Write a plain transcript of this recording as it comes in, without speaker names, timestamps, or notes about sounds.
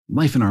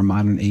Life in our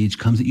modern age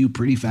comes at you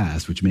pretty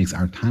fast, which makes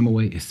our time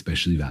away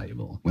especially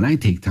valuable. When I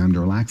take time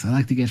to relax, I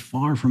like to get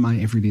far from my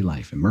everyday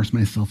life, immerse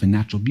myself in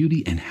natural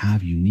beauty, and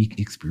have unique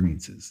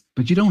experiences.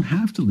 But you don't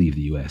have to leave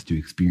the U.S. to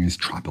experience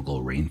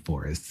tropical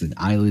rainforests and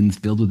islands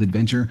filled with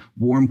adventure,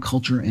 warm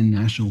culture, and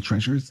national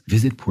treasures.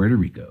 Visit Puerto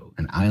Rico,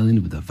 an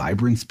island with a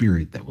vibrant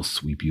spirit that will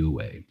sweep you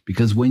away.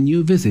 Because when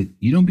you visit,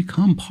 you don't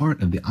become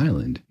part of the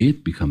island,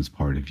 it becomes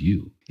part of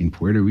you. In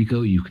Puerto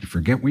Rico, you can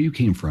forget where you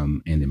came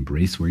from and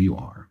embrace where you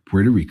are.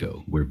 Puerto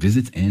Rico, where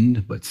visits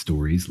end, but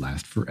stories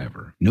last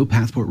forever. No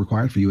passport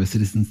required for U.S.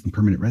 citizens and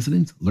permanent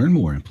residents. Learn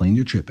more and plan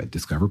your trip at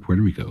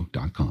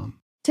discoverpuertorico.com.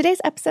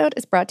 Today's episode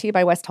is brought to you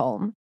by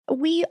Westholme.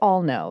 We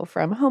all know,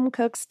 from home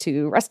cooks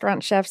to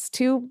restaurant chefs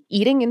to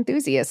eating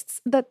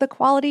enthusiasts, that the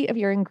quality of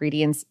your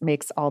ingredients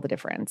makes all the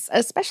difference,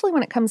 especially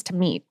when it comes to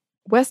meat.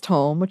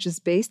 Westholme, which is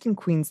based in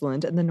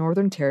Queensland in the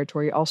Northern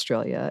Territory,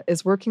 Australia,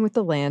 is working with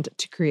the land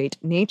to create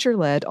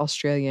nature-led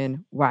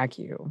Australian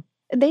Wagyu.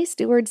 They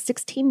steward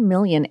 16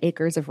 million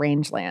acres of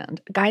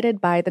rangeland,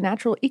 guided by the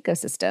natural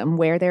ecosystem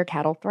where their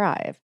cattle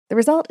thrive. The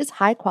result is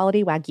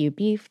high-quality Wagyu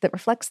beef that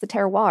reflects the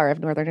terroir of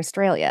Northern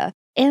Australia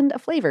and a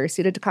flavor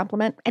suited to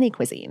complement any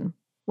cuisine.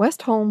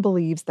 Westholme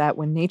believes that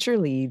when nature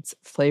leads,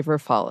 flavor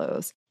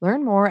follows.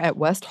 Learn more at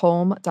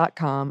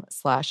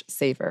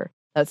westholme.com/savor.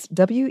 That's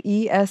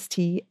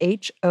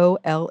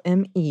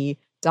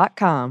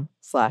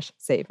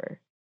WESTHOLME.com/savor.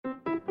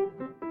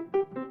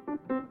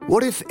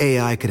 What if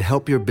AI could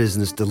help your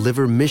business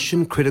deliver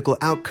mission-critical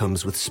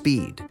outcomes with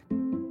speed?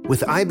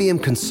 With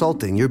IBM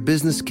Consulting, your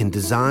business can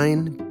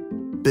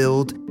design,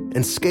 build,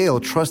 and scale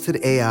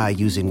trusted AI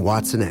using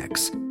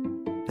watsonx,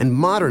 and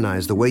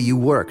modernize the way you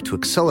work to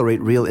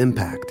accelerate real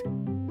impact.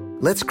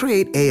 Let's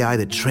create AI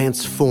that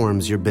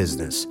transforms your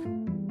business.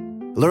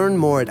 Learn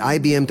more at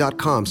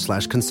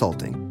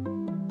ibm.com/consulting.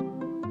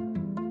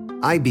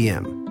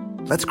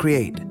 IBM. Let's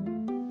create.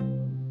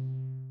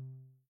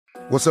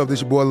 What's up,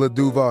 this your boy Lil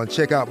Duval, and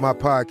check out my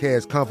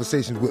podcast,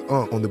 Conversations with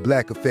Unc, on the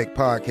Black Effect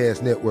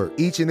Podcast Network.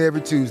 Each and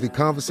every Tuesday,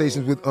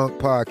 Conversations with Unc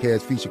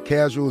podcast feature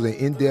casuals and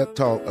in-depth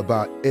talk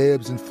about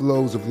ebbs and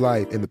flows of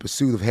life and the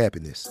pursuit of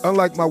happiness.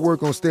 Unlike my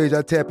work on stage,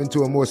 I tap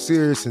into a more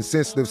serious and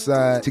sensitive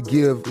side to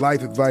give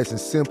life advice and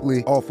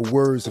simply offer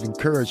words of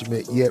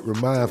encouragement, yet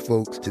remind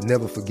folks to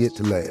never forget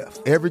to laugh.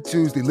 Every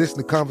Tuesday, listen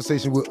to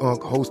Conversation with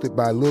Unc, hosted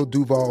by Lil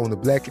Duval on the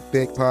Black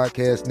Effect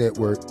Podcast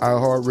Network,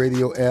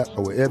 iHeartRadio app,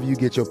 or wherever you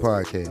get your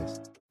podcasts.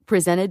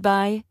 Presented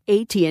by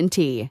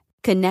AT&T.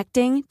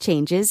 Connecting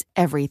changes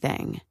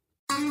everything.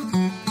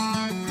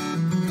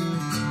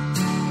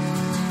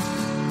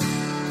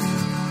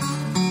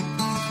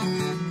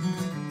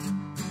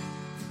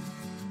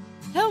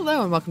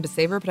 Hello and welcome to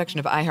Savor, a production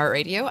of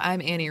iHeartRadio.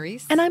 I'm Annie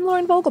Reese. And I'm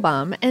Lauren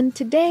Vogelbaum. And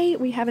today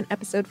we have an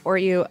episode for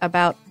you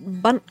about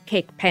bundt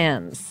cake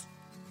pans.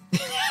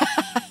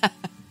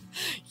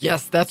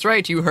 Yes, that's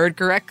right. You heard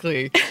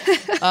correctly.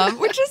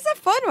 Which is a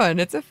fun one.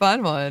 It's a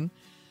fun one.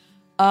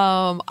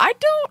 I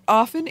don't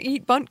often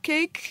eat bundt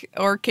cake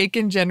or cake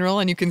in general,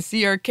 and you can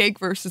see our cake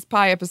versus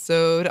pie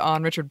episode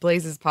on Richard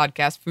Blaze's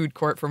podcast, Food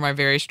Court, for my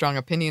very strong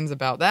opinions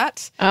about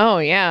that. Oh,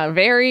 yeah.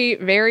 Very,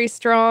 very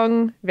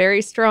strong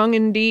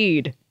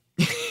indeed.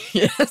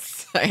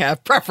 Yes, I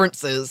have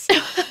preferences.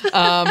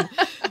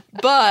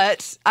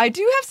 But I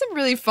do have some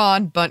really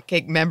fond bundt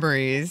cake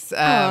memories.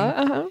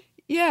 Yeah,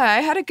 I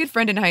had a good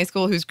friend in high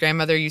school whose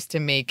grandmother used to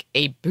make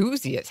a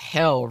boozy as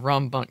hell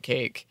rum bundt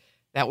cake.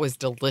 That was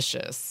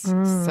delicious.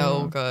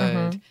 So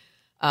good.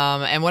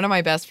 And one of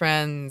my best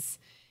friends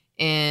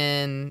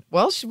we've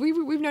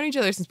known each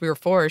other since we were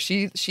 4.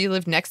 She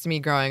lived next to me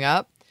growing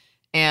up.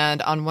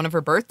 And on one of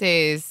her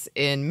birthdays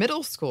in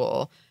middle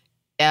school,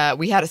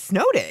 we had a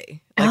snow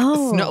day.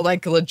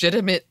 Like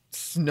legitimate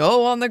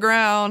snow on the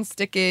ground,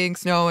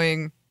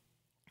 snowing.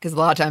 Because a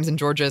lot of times in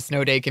Georgia, a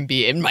snow day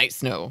it might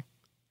snow.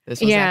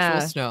 This was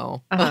actual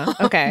snow.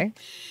 Okay.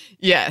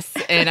 Yes,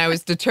 and I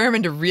was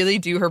determined to really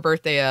do her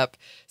birthday up.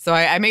 So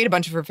I made a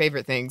bunch of her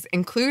favorite things,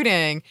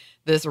 including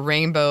this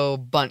rainbow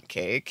bundt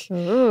cake.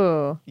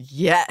 Ooh.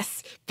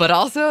 Yes, but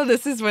also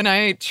this is when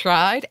I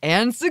tried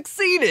and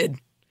succeeded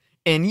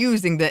in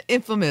using the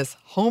infamous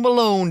Home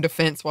Alone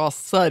defense while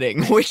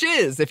sledding, which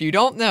is, if you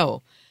don't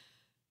know,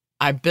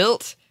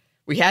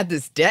 we had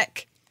this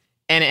deck,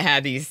 and it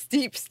had these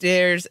steep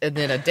stairs, and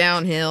then a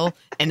downhill,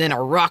 and then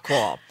a rock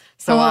wall.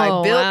 So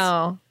I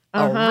built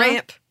a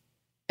ramp.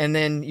 And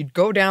then you'd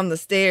go down the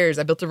stairs.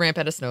 I built a ramp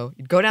out of snow.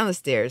 You'd go down the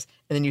stairs,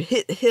 and then you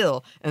hit the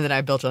hill, and then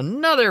I built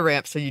another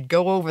ramp so you'd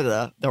go over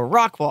the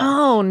rock wall.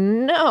 Oh,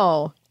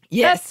 no.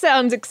 Yes. That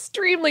sounds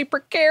extremely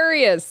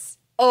precarious.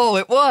 Oh,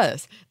 it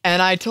was.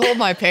 And I told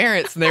my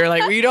parents, and they were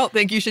like, we don't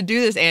think you should do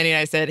this, Annie. And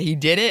I said, he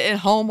did it at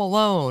Home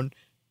Alone.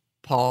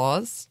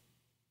 Pause.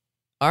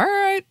 All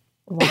right.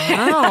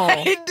 Wow.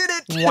 I did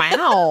it.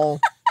 Wow.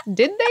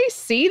 Did they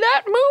see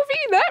that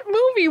movie? That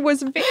movie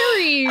was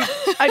very,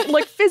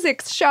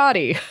 physics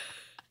shoddy.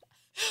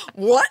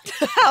 What?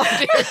 How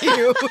dare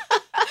you?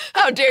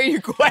 How dare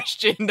you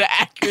question the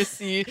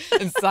accuracy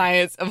and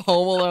science of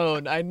Home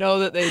Alone? I know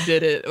that they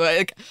did it.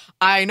 Like,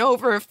 I know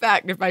for a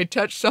fact if I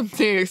touch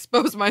something and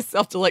expose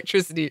myself to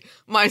electricity,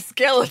 my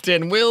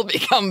skeleton will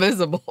become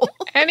visible.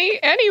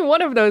 Any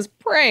one of those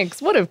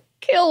pranks would have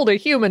killed a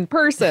human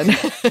person.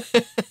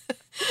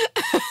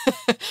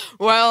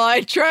 Well,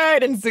 I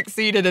tried and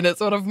succeeded, and it's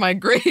one of my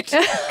great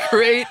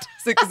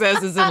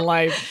successes in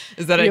life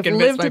is that I convinced my parents.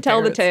 You've lived to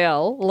tell the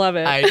tale. Love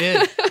it. I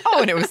did.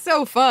 Oh, and it was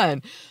so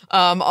fun.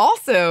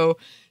 Also,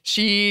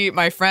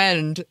 my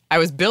friend, I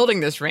was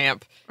building this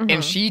ramp,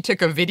 and she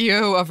took a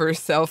video of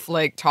herself,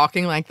 like,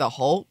 talking like the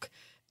Hulk,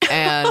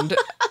 and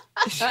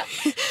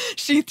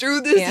she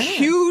threw this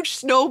huge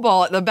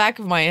snowball at the back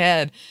of my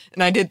head,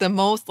 and I did the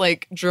most,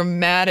 like,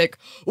 dramatic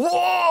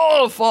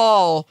whoa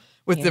fall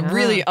with the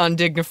really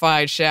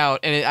undignified shout,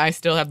 and I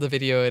still have the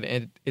video,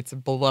 and it's a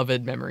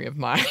beloved memory of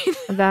mine.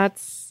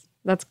 That's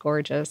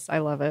gorgeous. I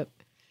love it.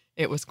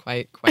 It was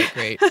quite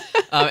great.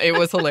 It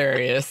was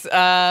hilarious.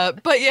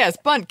 But yes,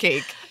 bundt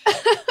cake.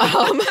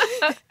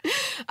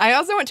 I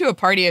also went to a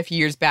party a few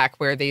years back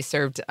where they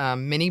served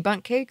mini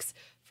bundt cakes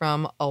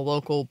from a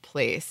local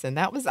place, and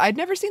I'd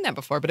never seen that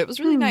before, but it was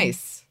really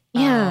nice.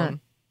 Yeah.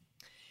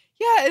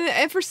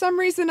 And for some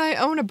reason I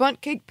own a bundt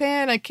cake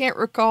pan. I can't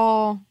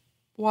recall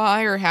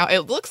why or how.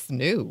 It looks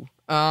new.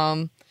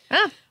 I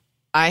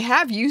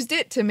have used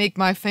it to make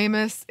my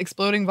famous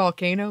exploding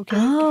volcano cake.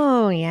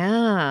 Oh,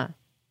 yeah.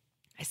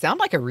 I sound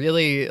like a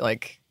really,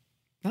 like,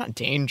 not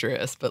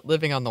dangerous, but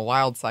living on the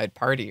wild side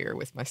partier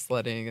with my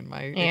sledding and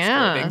my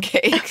exploding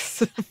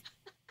cakes.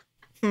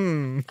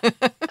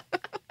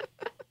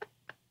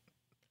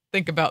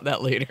 Think about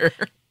that later.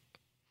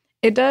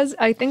 It does.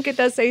 I think it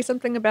does say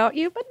something about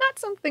you, but not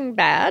something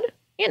bad.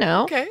 You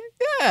know. Okay.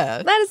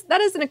 Yeah.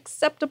 That is an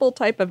acceptable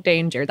type of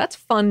danger. That's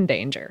fun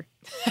danger.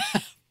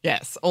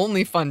 Yes.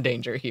 Only fun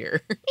danger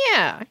here.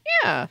 Yeah.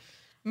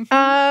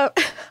 I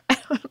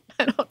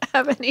don't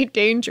have any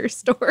danger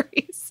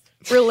stories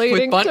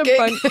relating to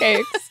bundt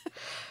cakes.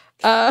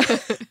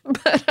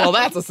 Well,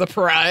 that's a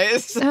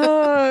surprise.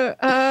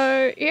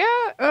 I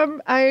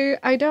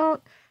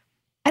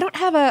don't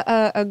have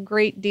a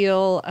great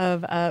deal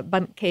of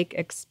bundt cake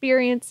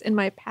experience in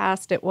my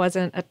past. It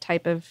wasn't a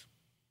type of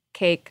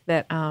cake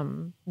that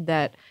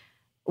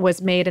was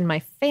made in my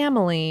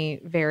family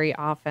very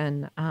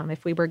often.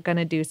 If we were going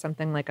to do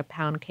something like a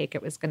pound cake,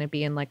 it was going to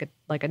be in like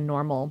a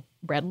normal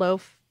bread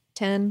loaf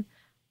tin.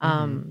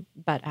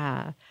 But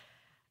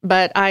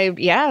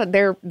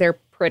they're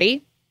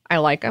pretty. I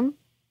like them.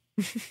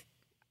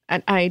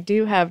 And I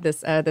do have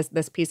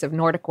this piece of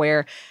Nordic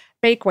ware,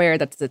 bakeware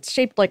that's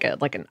shaped like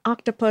an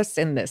octopus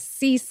in this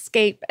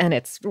seascape, and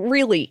it's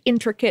really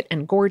intricate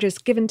and gorgeous,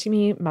 given to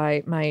me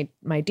by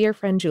my dear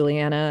friend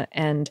Juliana,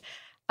 and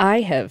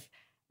I have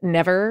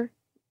never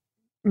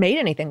made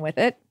anything with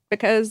it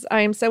because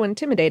I am so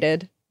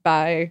intimidated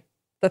by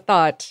the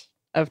thought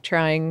of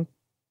trying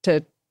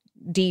to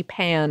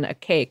depan a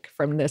cake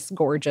from this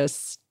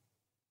gorgeous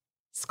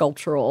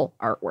sculptural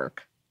artwork.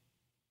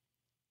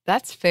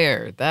 That's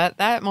fair.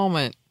 That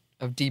moment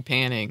of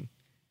depanning,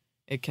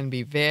 it can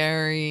be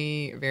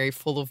very, very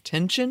full of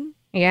tension.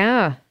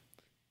 Yeah.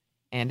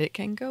 And it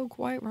can go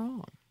quite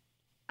wrong.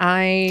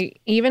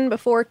 Even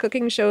before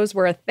cooking shows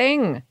were a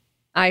thing,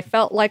 I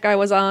felt like I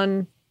was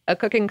on a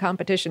cooking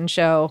competition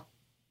show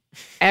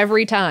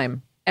every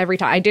time.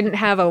 I didn't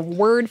have a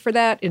word for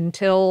that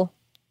until,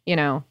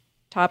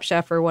 Top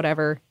Chef or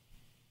whatever.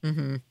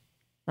 Mm-hmm.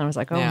 I was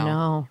like,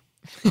 oh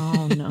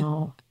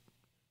no.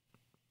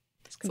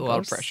 It's a lot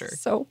of pressure.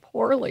 So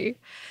poorly.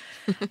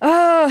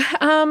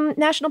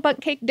 National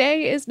Bundt Cake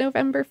Day is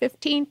November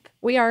 15th.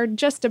 We are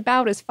just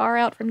about as far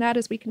out from that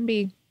as we can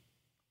be.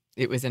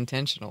 It was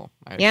intentional,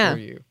 I assure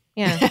you.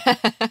 Yeah.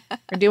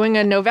 We're doing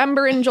a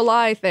November and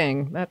July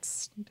thing.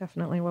 That's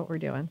definitely what we're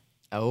doing.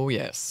 Oh,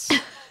 yes.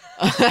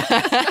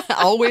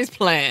 Always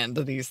planned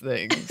these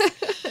things.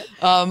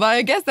 But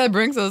I guess that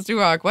brings us to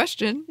our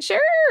question.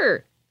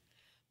 Sure.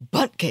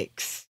 Bundt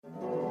cakes.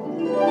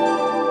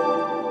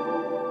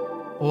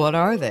 What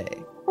are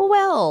they?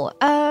 Well,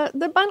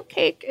 the bundt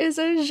cake is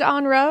a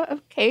genre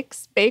of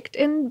cakes baked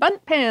in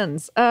bundt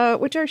pans,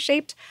 which are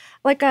shaped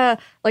like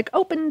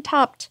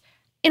open-topped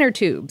inner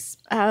tubes,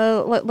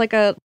 like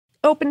a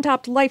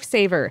open-topped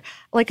lifesaver,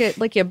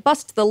 like you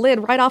bust the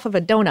lid right off of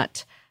a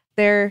donut.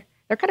 They're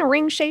kind of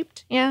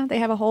ring-shaped. Yeah, they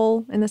have a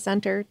hole in the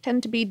center.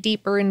 Tend to be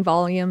deeper in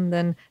volume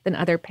than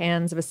other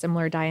pans of a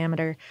similar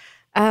diameter.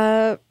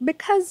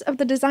 Because of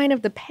the design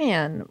of the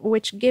pan,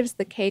 which gives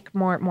the cake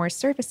more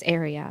surface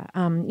area.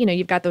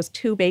 You've got those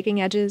two baking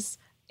edges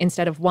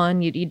instead of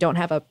one. You don't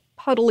have a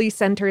puddly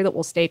center that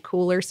will stay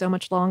cooler so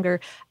much longer.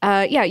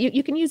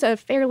 You can use a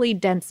fairly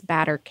dense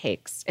batter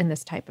cakes in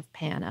this type of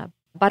pan.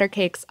 Butter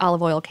cakes,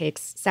 olive oil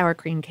cakes, sour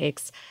cream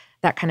cakes,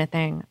 that kind of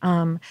thing.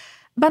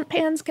 Bundt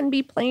pans can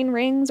be plain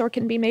rings or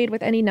can be made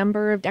with any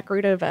number of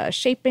decorative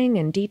shaping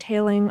and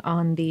detailing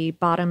on the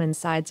bottom and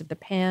sides of the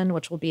pan,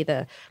 which will be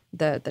the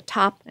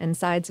top and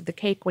sides of the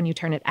cake when you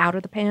turn it out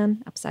of the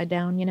pan, upside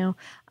down, you know.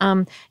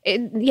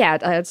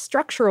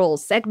 Structural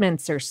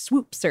segments or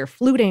swoops or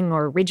fluting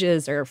or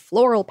ridges or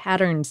floral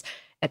patterns,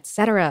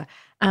 etc.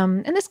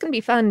 And this can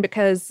be fun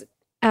because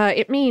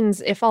it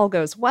means, if all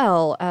goes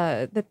well,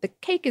 that the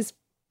cake is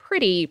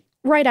pretty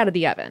right out of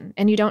the oven,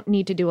 and you don't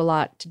need to do a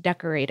lot to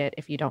decorate it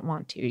if you don't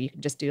want to. You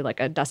can just do like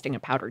a dusting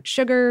of powdered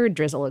sugar,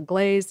 drizzle a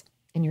glaze,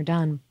 and you're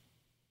done.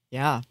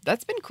 Yeah,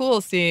 that's been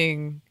cool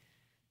seeing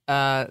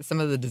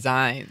some of the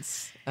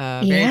designs.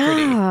 Very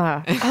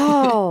pretty.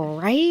 Oh,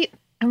 right?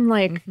 I'm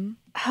like,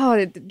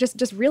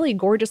 just really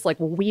gorgeous, like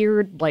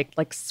weird, like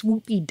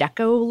swoopy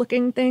deco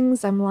looking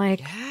things. I'm like,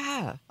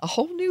 yeah, a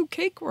whole new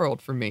cake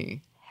world for me.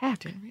 Heck,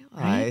 didn't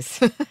realize.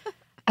 Right?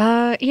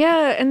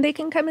 And they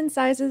can come in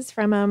sizes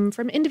from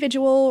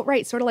individual,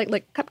 right, sort of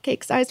like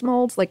cupcake sized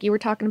molds, like you were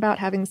talking about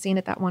having seen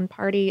at that one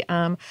party,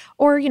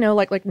 or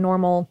like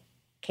normal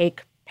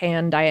cake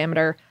pan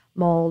diameter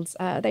molds.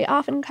 They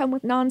often come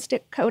with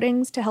nonstick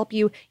coatings to help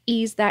you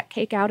ease that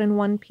cake out in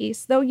one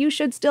piece, though you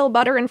should still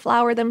butter and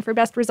flour them for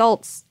best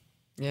results.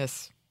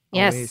 Yes.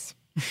 Yes.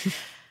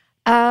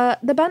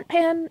 The Bundt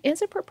pan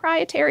is a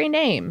proprietary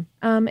name.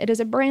 It is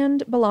a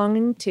brand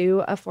belonging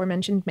to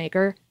aforementioned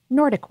maker,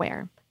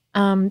 Nordicware.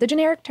 The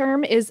generic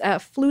term is a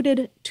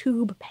fluted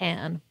tube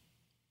pan,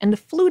 and the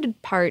fluted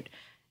part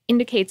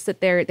indicates that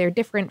they're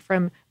different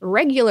from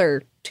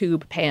regular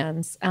tube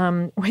pans,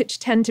 which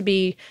tend to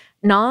be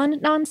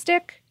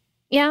non-stick.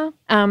 Yeah,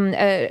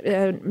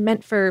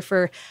 meant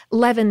for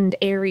leavened,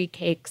 airy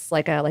cakes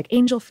like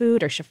angel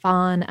food or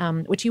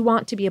chiffon, which you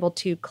want to be able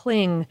to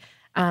cling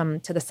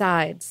to the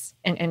sides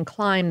and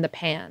climb the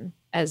pan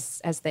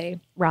as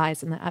they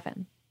rise in the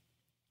oven.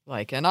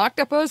 Like an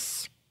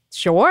octopus?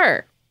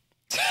 Sure.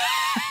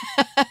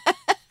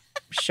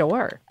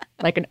 Sure.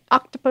 Like an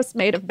octopus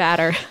made of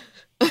batter.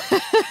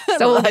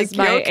 So like does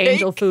my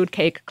angel food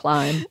cake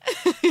climb.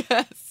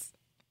 Yes.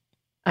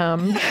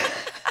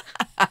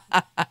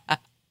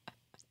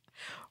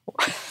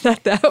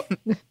 That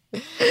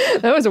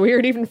was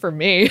weird even for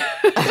me.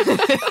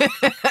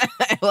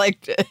 I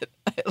liked it.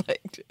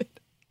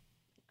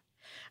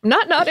 I'm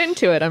not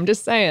into it. I'm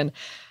just saying.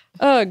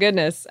 Oh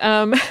goodness.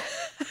 And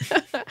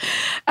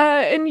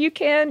you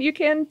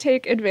can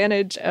take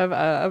advantage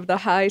of the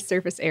high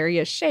surface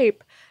area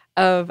shape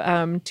of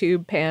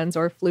tube pans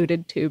or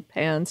fluted tube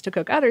pans to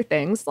cook other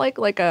things like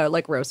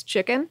roast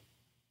chicken,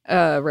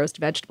 roast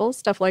vegetables,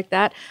 stuff like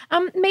that.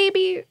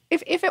 Maybe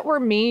if it were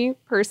me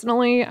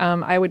personally,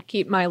 I would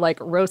keep my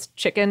roast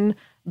chicken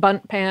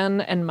Bundt pan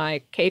and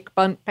my cake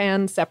Bundt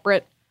pan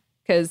separate,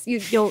 because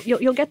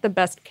you'll get the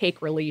best cake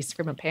release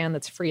from a pan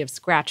that's free of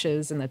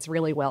scratches and that's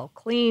really well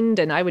cleaned.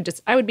 And I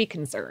would be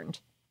concerned.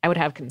 I would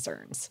have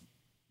concerns.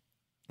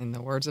 In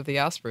the words of the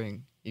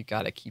offspring, you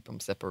got to keep them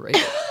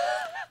separated.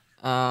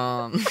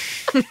 I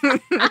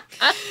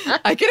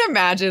can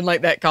imagine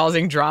that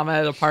causing drama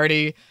at a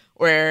party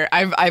where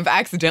I've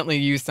accidentally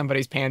used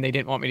somebody's pan they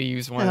didn't want me to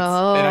use once.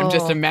 Oh. And I'm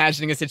just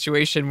imagining a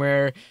situation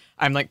where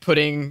I'm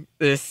putting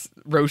this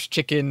roast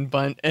chicken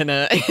Bundt in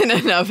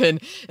an oven,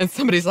 and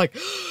somebody's like,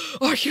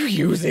 "Are you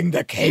using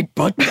the cake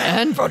Bundt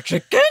pan for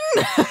chicken?"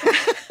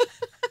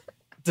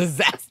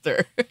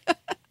 Disaster.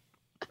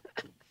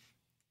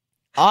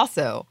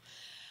 Also,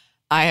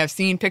 I have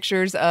seen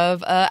pictures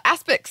of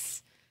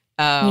aspics.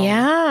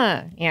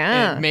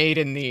 Made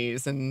in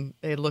these, and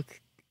they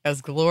look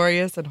as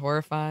glorious and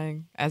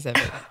horrifying as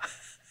ever.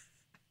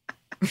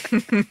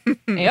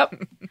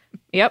 Yep.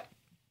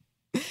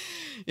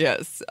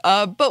 Yes.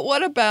 But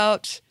what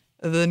about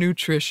the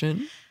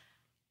nutrition?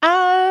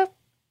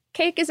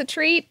 Cake is a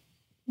treat.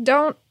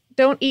 Don't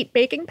eat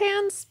baking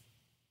pans.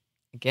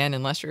 Again,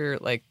 unless you're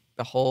like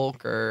the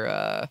Hulk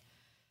or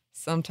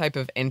some type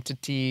of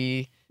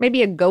entity.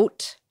 Maybe a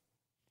goat.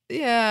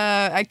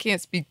 Yeah, I can't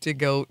speak to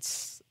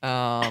goats.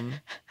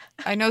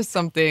 I know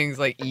some things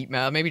like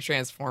Eatma, maybe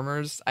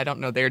Transformers. I don't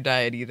know their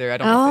diet either. I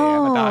don't know if they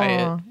have a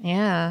diet.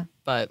 Yeah.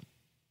 But,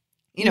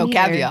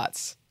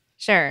 caveats.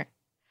 Sure.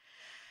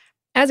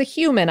 As a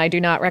human, I do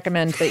not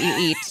recommend that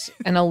you eat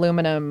an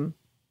aluminum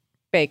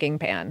baking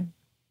pan.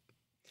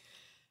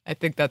 I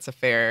think that's a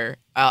fair...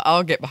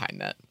 I'll get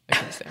behind that. I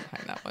can stand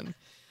behind that one.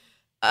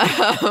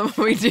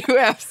 We do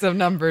have some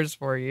numbers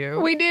for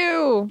you. We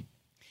do.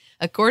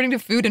 According to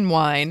Food and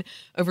Wine,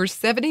 over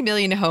 70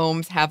 million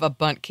homes have a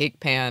Bundt cake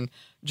pan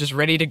just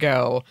ready to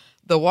go.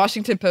 The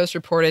Washington Post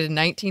reported in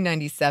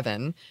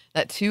 1997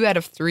 that 2 out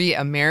of 3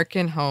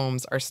 American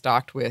homes are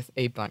stocked with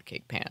a Bundt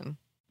cake pan.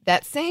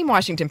 That same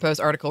Washington Post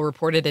article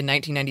reported in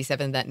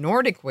 1997 that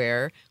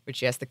Nordicware,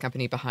 which yes, the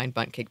company behind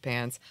Bundt cake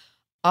pans,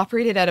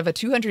 operated out of a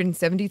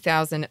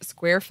 270,000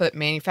 square foot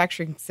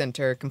manufacturing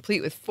center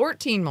complete with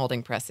 14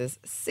 molding presses,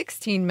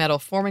 16 metal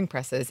forming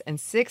presses,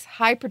 and 6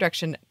 high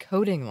production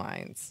coating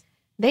lines.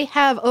 They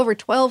have over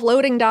 12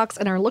 loading docks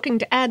and are looking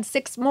to add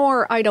 6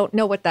 more. I don't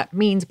know what that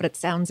means, but it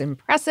sounds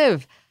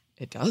impressive.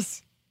 It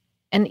does.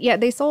 And yeah,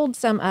 they sold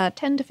some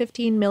 10 to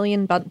 15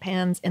 million bundt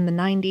pans in the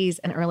 90s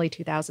and early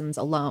 2000s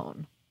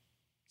alone.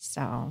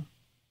 So.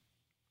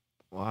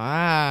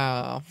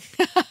 Wow.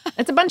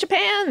 It's a bunch of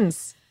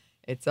pans.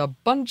 It's a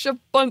bunch of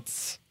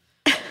bunts.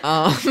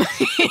 And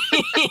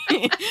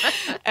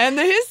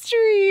the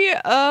history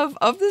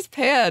of this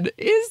pan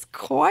is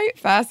quite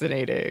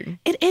fascinating.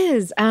 It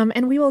is.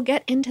 And we will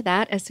get into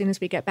that as soon as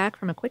we get back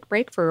from a quick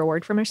break for a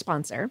word from our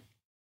sponsor.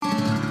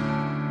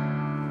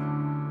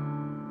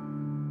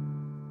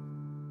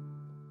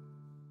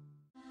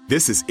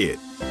 This is it.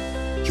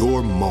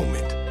 Your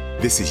moment.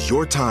 This is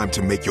your time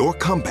to make your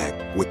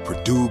comeback with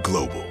Purdue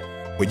Global.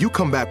 When you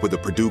come back with a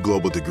Purdue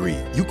Global degree,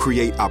 you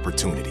create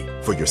opportunity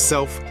for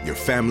yourself, your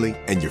family,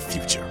 and your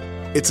future.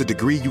 It's a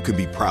degree you can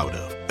be proud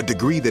of, a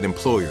degree that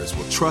employers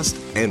will trust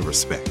and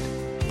respect.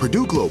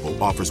 Purdue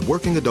Global offers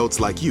working adults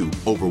like you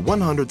over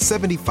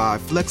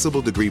 175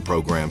 flexible degree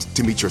programs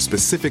to meet your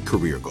specific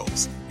career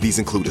goals. These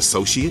include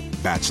associate,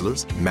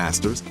 bachelor's,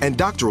 master's, and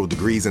doctoral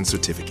degrees and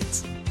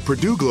certificates.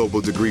 Purdue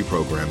Global degree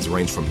programs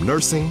range from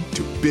nursing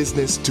to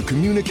business to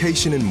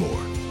communication and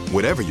more.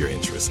 Whatever your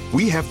interest,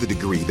 we have the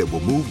degree that will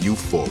move you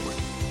forward.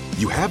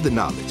 You have the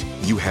knowledge,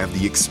 you have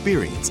the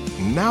experience.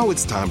 Now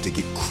it's time to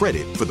get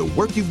credit for the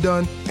work you've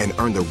done and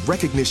earn the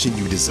recognition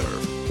you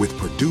deserve with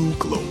Purdue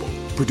Global,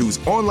 Purdue's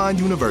online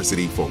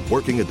university for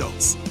working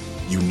adults.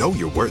 You know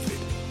you're worth it.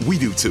 We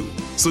do too.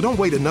 So don't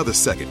wait another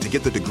second to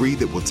get the degree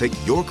that will take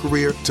your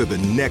career to the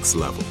next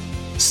level.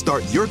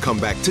 Start your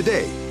comeback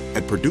today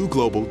at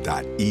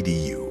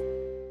purdueglobal.edu.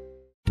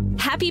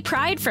 Happy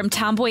Pride from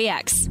Tomboy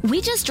X.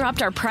 We just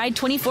dropped our Pride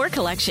 24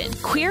 collection.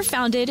 Queer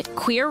founded,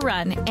 queer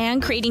run,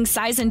 and creating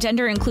size and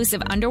gender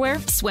inclusive underwear,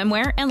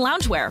 swimwear, and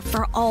loungewear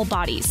for all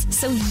bodies,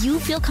 so you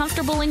feel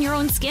comfortable in your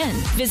own skin.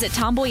 Visit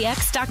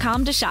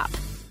tomboyx.com to shop.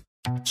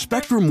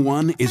 Spectrum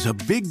One is a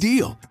big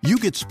deal. You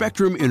get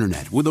Spectrum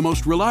Internet with the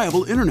most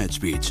reliable internet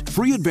speeds,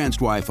 free advanced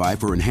Wi-Fi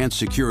for enhanced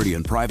security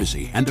and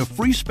privacy, and a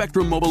free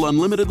Spectrum Mobile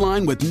Unlimited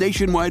line with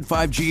nationwide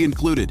 5G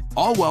included,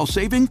 all while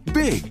saving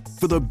big.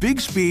 For the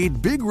big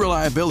speed, big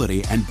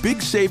reliability, and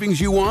big savings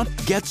you want,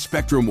 get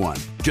Spectrum One.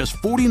 Just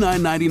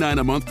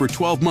 $49.99 a month for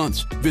 12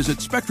 months. Visit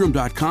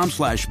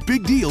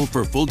spectrum.com/big deal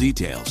for full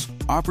details.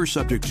 Offer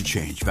subject to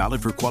change.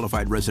 Valid for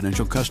qualified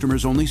residential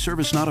customers only.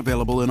 Service not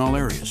available in all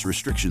areas.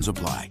 Restrictions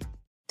apply.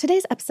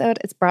 Today's episode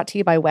is brought to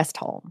you by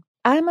Westholme.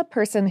 I'm a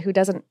person who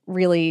doesn't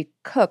really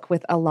cook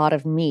with a lot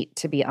of meat,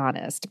 to be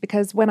honest,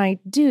 because when I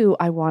do,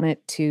 I want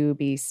it to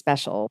be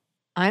special.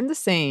 I'm the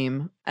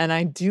same, and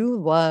I do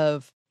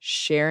love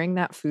sharing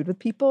that food with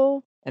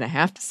people. And I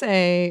have to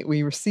say,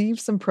 we received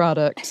some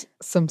product,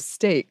 some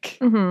steak,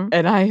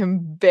 and I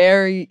am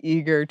very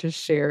eager to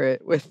share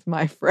it with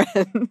my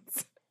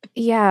friends.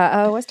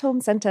 Yeah,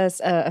 Westholme sent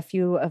us a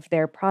few of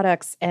their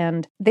products,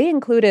 and they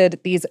included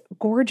these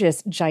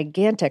gorgeous,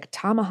 gigantic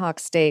tomahawk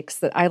steaks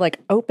that I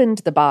opened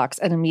the box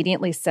and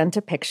immediately sent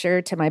a picture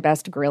to my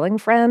best grilling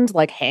friend,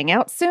 hang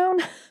out soon.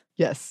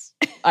 Yes,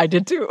 I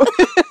did too.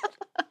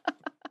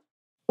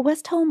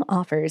 Westholme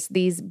offers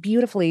these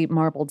beautifully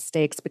marbled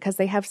steaks because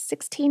they have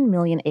 16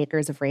 million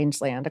acres of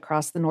rangeland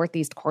across the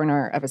northeast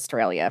corner of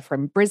Australia,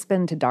 from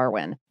Brisbane to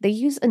Darwin. They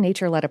use a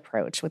nature-led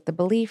approach with the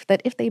belief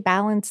that if they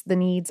balance the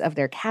needs of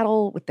their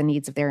cattle with the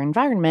needs of their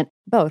environment,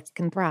 both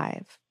can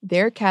thrive.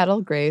 Their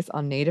cattle graze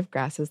on native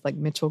grasses like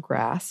Mitchell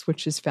grass,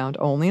 which is found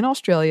only in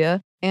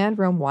Australia, and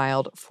roam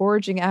wild,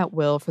 foraging at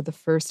will for the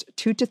first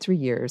 2 to 3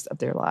 years of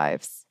their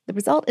lives. The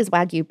result is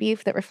Wagyu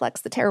beef that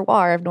reflects the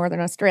terroir of Northern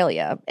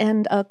Australia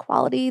and a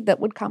quality that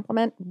would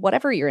complement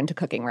whatever you're into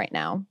cooking right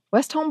now.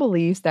 Westholme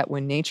believes that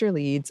when nature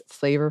leads,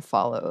 flavor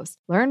follows.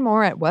 Learn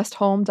more at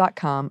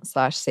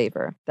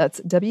westholme.com/savor.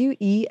 That's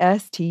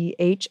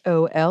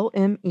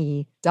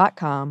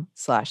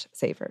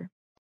WESTHOLME.com/savor.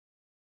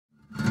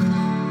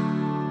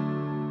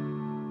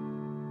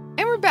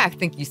 And we're back.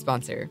 Thank you,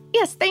 sponsor.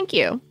 Yes, thank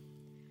you.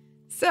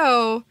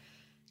 So,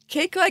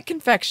 cake-like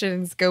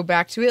confections go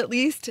back to at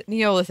least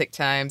Neolithic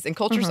times, and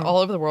cultures all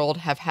over the world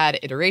have had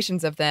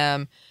iterations of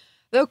them,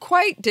 though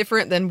quite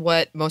different than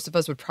what most of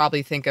us would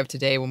probably think of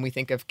today when we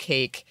think of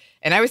cake.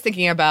 And I was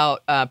thinking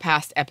about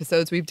past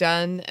episodes we've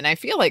done, and I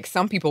feel like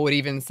some people would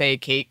even say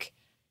cake,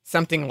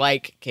 something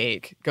like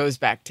cake, goes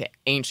back to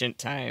ancient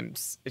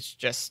times. It's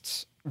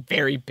just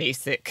very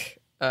basic,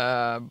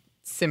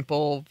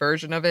 simple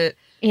version of it.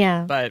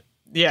 Yeah. But,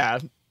 yeah.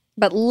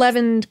 But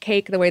leavened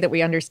cake, the way that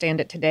we understand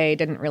it today,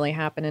 didn't really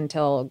happen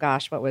until,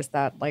 what was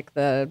that,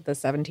 the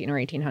 17 or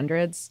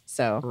 1800s?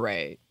 So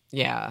right,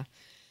 yeah.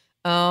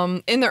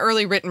 In the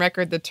early written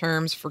record, the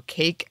terms for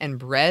cake and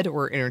bread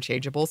were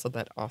interchangeable, so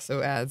that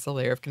also adds a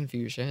layer of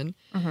confusion.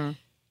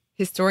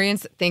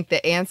 Historians think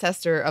the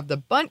ancestor of the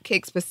bundt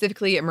cake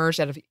specifically emerged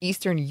out of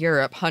Eastern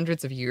Europe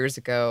hundreds of years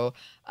ago.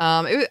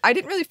 I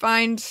didn't really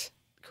find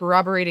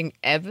corroborating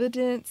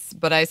evidence,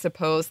 but I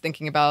suppose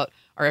thinking about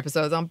our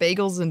episodes on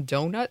bagels and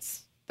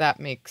donuts, that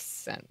makes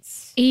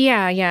sense.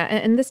 Yeah.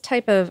 And this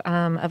type of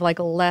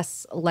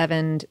less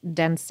leavened,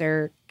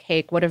 denser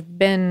cake would have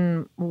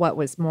been what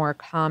was more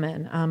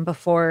common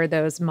before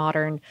those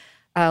modern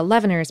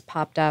leaveners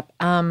popped up.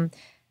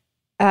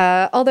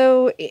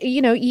 Although,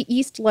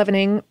 yeast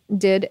leavening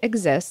did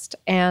exist.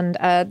 And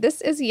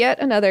this is yet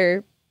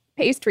another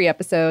pastry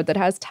episode that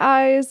has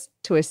ties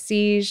to a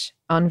siege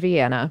on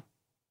Vienna.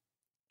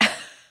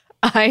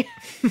 I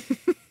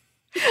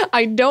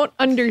don't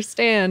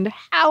understand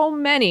how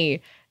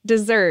many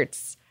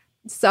desserts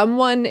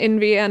someone in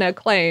Vienna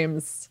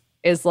claims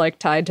is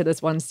tied to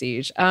this one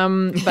siege.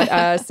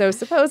 But so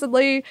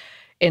supposedly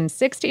in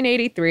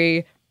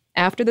 1683,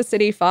 after the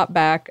city fought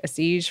back a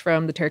siege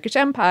from the Turkish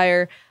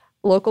Empire,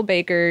 local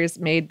bakers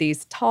made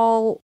these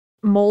tall,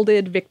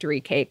 molded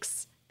victory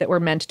cakes that were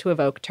meant to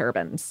evoke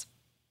turbans.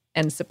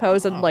 And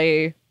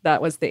supposedly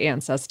that was the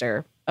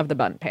ancestor of the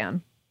bundt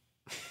pan.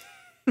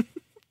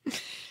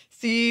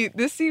 See,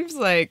 this seems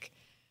like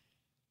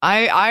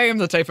I am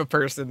the type of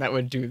person that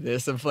would do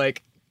this of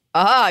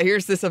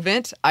here's this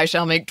event. I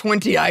shall make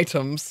 20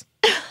 items,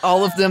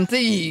 all of them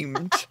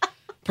themed.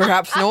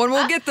 Perhaps no one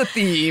will get the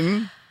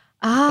theme.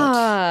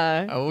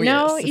 No,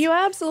 yes. You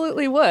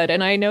absolutely would.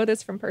 And I know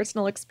this from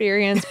personal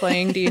experience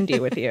playing D&D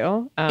with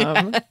you.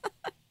 Annie,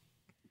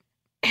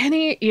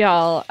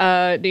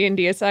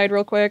 D&D aside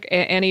real quick,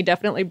 Annie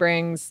definitely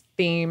brings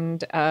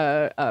themed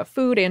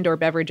food and or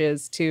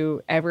beverages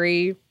to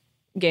every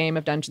game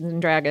of Dungeons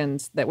and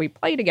Dragons that we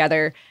play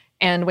together.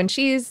 And when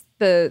she's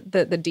the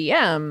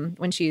DM,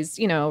 when she's,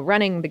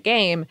 running the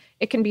game,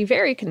 it can be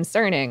very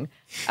concerning.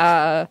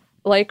 For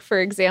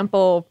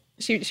example,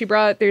 she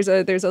brought there's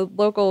a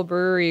local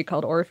brewery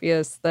called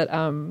Orpheus that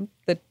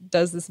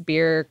does this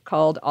beer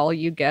called All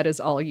You Get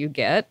Is All You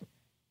Get.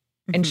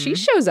 And she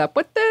shows up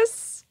with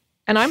this,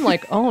 and I'm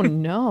like, oh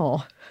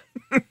no.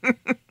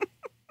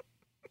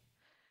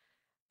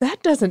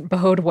 That doesn't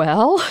bode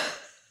well.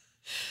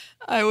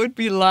 I would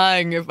be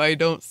lying if I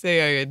don't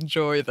say I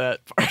enjoy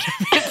that part of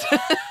it.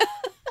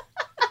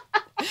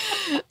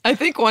 I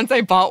think once I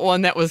bought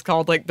one that was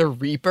called the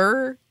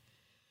Reaper.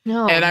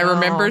 No, and I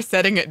remember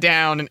setting it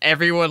down and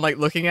everyone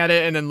looking at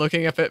it and then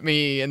looking up at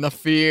me and the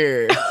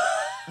fear in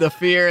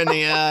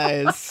the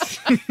eyes.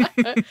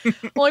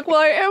 Well,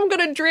 I am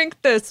going to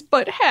drink this,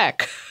 but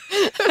heck.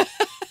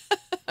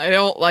 I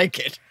don't like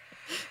it.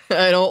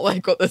 I don't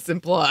like what this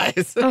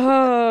implies.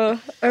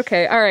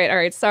 Okay. All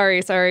right.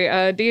 Sorry.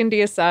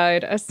 D&D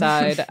aside,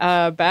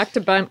 back to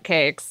bundt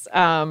cakes.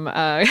 All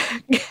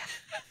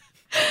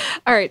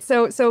right.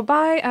 So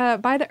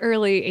by the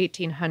early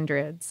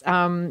 1800s,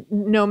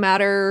 no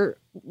matter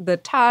the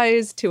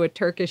ties to a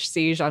Turkish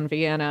siege on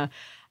Vienna,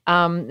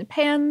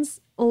 pans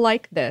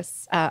like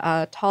this,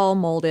 tall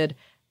molded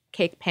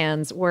cake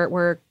pans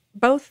were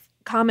both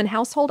common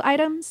household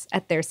items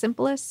at their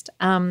simplest,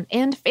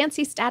 and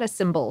fancy status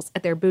symbols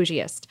at their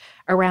bougiest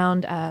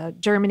around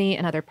Germany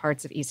and other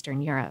parts of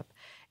Eastern Europe,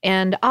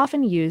 and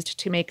often used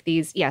to make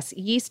these,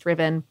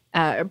 yeast-driven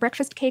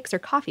breakfast cakes or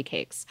coffee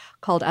cakes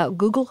called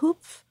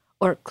Gugelhupf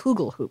or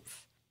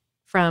Kugelhupf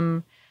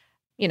from,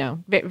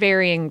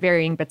 varying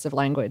bits of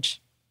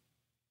language.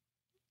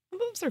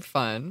 Those are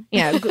fun.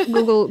 Yeah,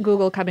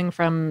 Google coming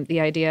from the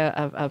idea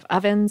of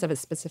ovens, of a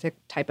specific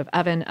type of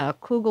oven.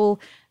 Kugel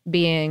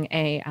being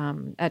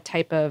a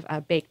type of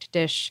baked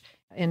dish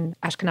in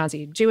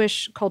Ashkenazi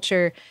Jewish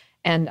culture,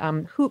 and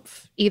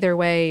hupf, either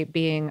way,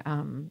 being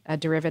a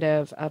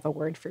derivative of a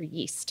word for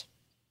yeast.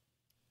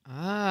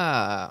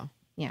 Ah.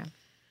 Yeah.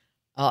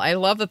 Well, I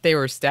love that they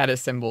were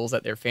status symbols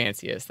at their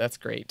fanciest. That's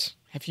great.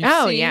 Have you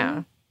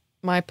seen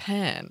my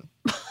pan?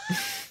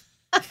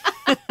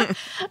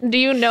 Do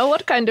you know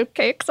what kind of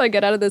cakes I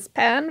get out of this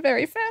pan?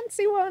 Very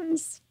fancy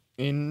ones.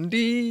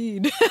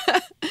 Indeed.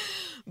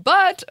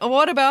 But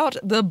what about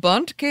the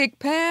bundt cake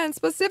pan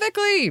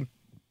specifically?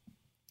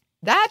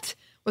 That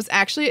was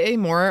actually a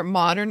more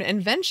modern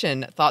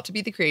invention, thought to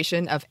be the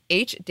creation of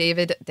H.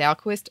 David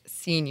Dahlquist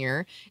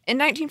Sr. in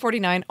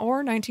 1949 or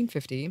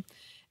 1950.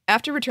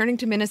 After returning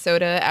to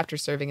Minnesota after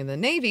serving in the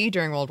Navy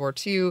during World War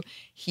II,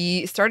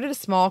 he started a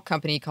small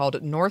company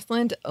called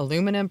Northland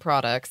Aluminum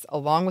Products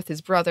along with his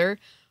brother,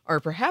 or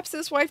perhaps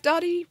his wife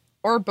Dottie,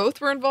 or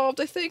both were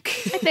involved, I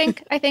think.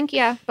 I think,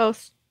 yeah,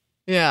 both.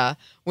 Yeah,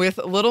 with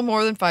a little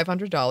more than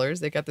 $500,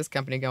 they got this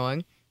company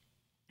going.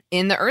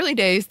 In the early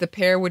days, the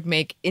pair would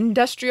make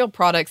industrial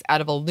products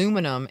out of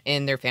aluminum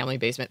in their family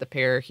basement, the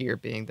pair here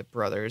being the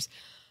brothers.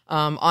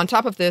 On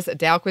top of this,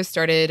 Dahlquist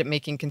started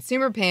making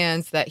consumer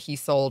pans that he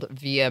sold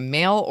via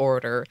mail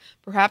order,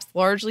 perhaps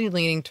largely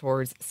leaning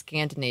towards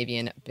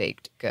Scandinavian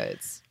baked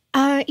goods.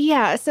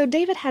 So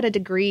David had a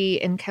degree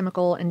in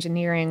chemical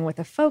engineering with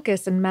a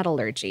focus in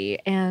metallurgy,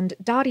 and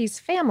Dottie's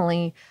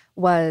family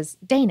was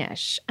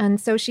Danish. And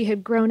so she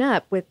had grown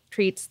up with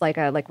treats like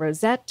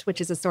rosette,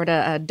 which is a sort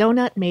of a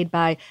donut made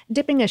by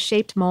dipping a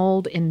shaped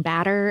mold in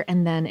batter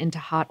and then into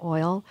hot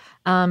oil,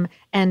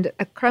 and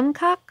a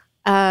krumkak,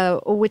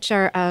 which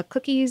are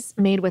cookies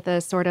made with a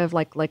sort of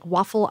like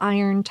waffle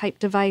iron type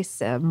device,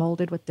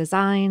 molded with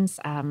designs,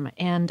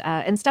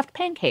 and stuffed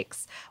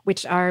pancakes,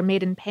 which are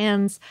made in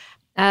pans.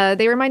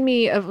 They remind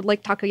me of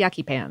like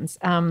takoyaki pans,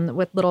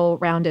 with little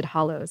rounded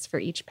hollows for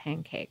each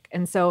pancake.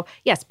 And so,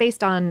 yes,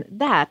 based on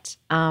that,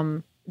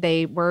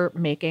 they were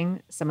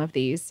making some of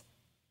these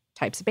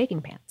types of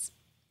baking pans.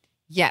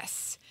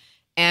 Yes.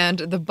 And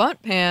the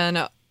Bundt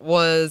pan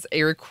was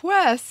a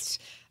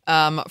request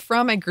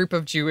from a group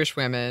of Jewish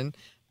women.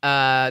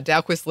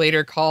 Dahlquist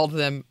later called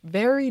them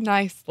very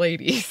nice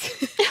ladies.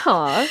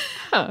 Aww.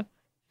 Huh.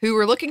 Who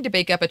were looking to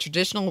bake up a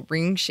traditional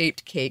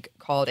ring-shaped cake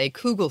called a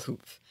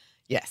Kugelhupf.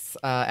 Yes,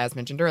 as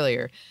mentioned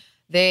earlier.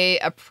 They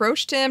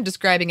approached him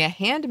describing a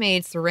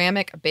handmade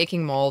ceramic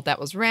baking mold that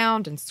was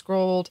round and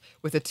scrolled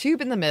with a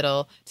tube in the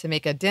middle to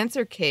make a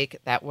denser cake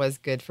that was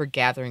good for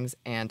gatherings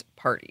and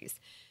parties.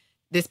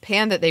 This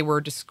pan that they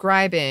were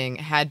describing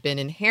had been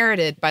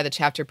inherited by the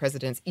chapter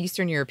president's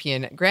Eastern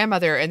European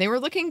grandmother, and they were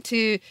looking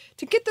to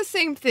get the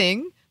same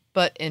thing,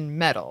 but in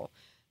metal.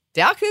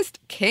 Dahlquist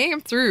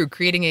came through,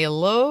 creating a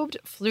lobed,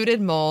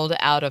 fluted mold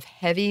out of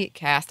heavy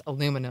cast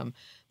aluminum.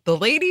 The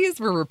ladies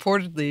were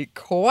reportedly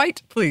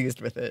quite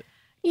pleased with it.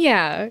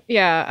 Yeah.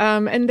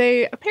 And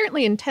they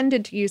apparently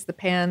intended to use the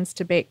pans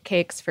to bake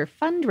cakes for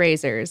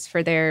fundraisers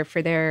for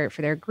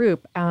their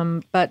group,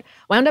 but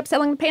wound up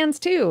selling the pans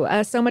too.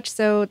 So much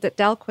so that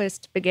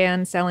Dahlquist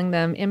began selling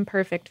them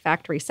imperfect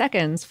factory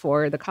seconds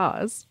for the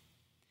cause.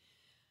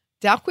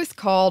 Dahlquist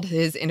called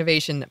his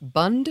innovation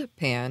Bund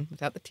pan,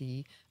 without the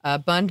T,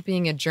 Bund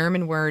being a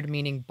German word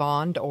meaning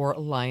bond or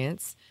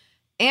alliance,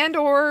 and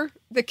or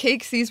the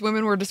cakes these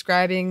women were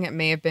describing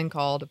may have been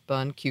called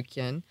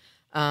Bundkuchen.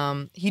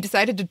 He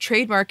decided to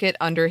trademark it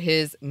under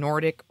his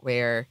Nordic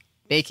Ware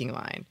baking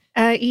line.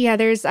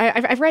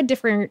 I've read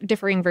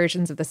differing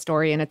versions of the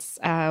story, and it's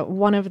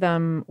one of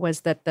them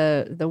was that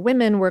the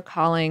women were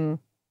calling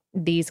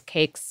these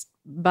cakes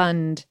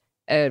Bund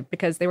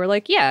because they were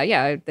like,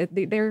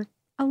 they're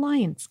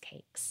alliance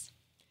cakes.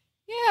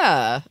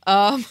 Yeah.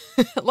 A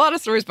lot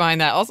of stories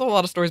behind that. Also a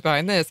lot of stories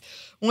behind this.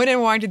 When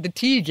and why did the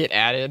T get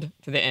added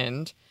to the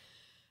end?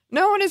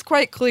 No one is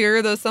quite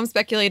clear, though some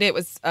speculate it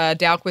was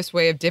Dahlquist's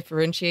way of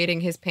differentiating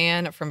his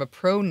pan from a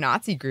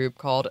pro-Nazi group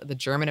called the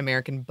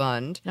German-American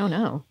Bund. Oh,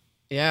 no.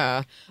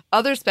 Yeah.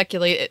 Others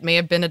speculate it may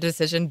have been a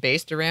decision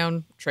based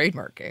around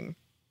trademarking.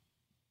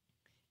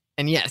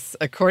 And yes,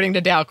 according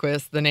to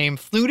Dahlquist, the name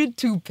fluted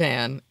tube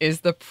pan is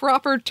the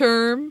proper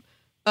term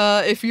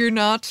if you're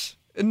not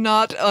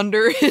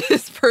under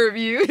his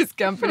purview, his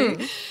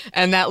company,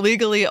 and that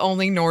legally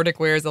only Nordic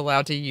Ware is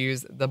allowed to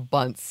use the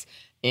Bundts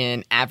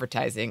in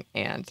advertising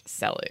and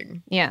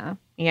selling. Yeah.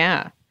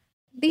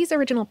 These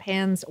original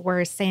pans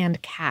were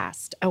sand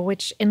cast,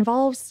 which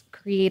involves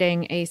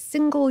creating a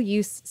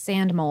single-use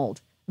sand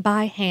mold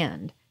by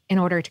hand in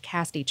order to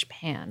cast each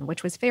pan,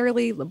 which was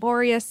fairly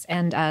laborious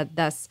and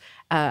thus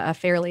a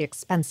fairly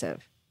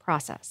expensive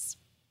process.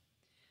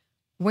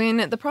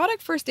 When the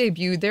product first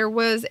debuted, there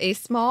was a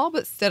small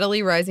but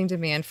steadily rising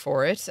demand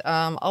for it.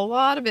 A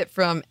lot of it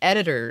from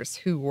editors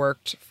who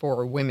worked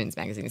for women's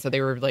magazines. So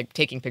they were like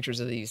taking pictures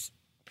of these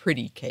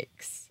pretty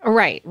cakes.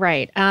 Right.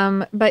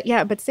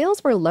 But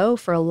sales were low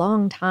for a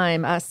long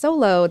time. So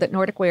low that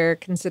Nordic Ware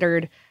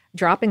considered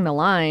dropping the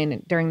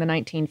line during the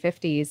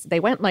 1950s.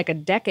 They went like a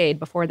decade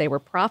before they were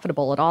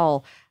profitable at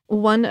all.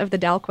 One of the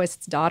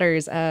Dahlquist's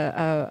daughters,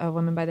 a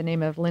woman by the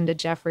name of Linda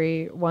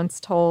Jeffrey, once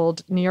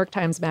told New York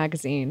Times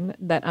Magazine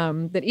that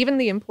even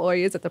the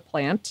employees at the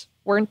plant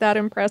weren't that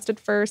impressed at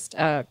first.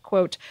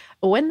 Quote,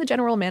 when the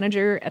general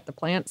manager at the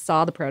plant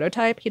saw the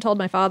prototype, he told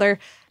my father,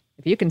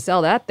 if you can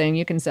sell that thing,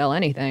 you can sell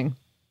anything.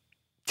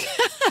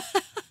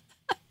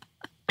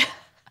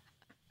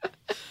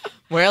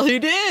 Well, he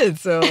did.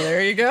 So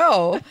there you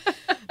go.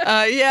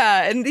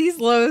 And these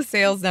low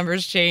sales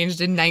numbers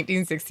changed in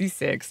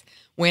 1966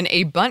 when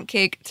a Bundt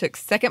cake took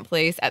second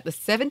place at the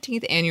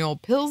 17th annual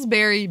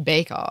Pillsbury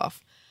Bake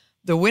Off.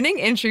 The winning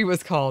entry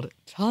was called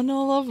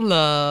Tunnel of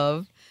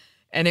Love,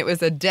 and it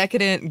was a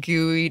decadent,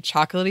 gooey,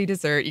 chocolatey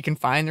dessert. You can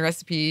find the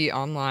recipe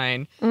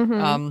online.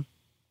 Mm-hmm.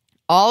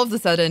 All of a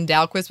sudden,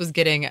 Dahlquist was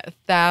getting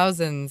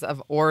thousands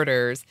of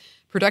orders.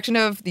 Production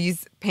of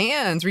these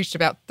pans reached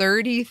about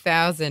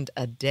 30,000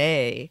 a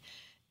day.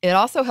 It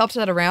also helped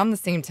that around the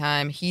same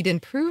time, he'd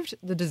improved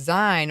the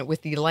design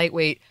with the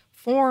lightweight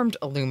formed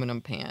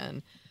aluminum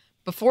pan.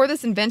 Before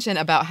this invention,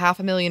 about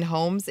 500,000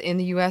 homes in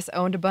the U.S.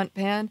 owned a Bundt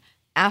pan.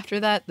 After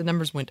that, the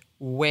numbers went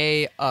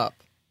way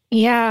up.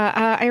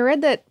 Yeah, I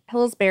read that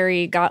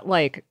Pillsbury got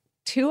like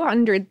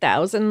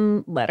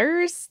 200,000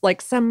 letters,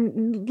 like some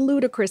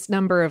ludicrous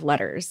number of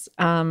letters,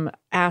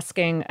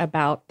 asking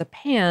about the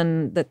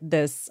pan that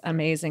this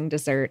amazing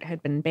dessert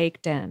had been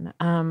baked in.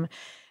 A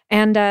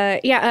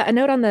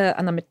note on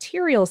the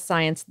material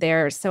science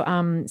there.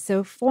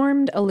 So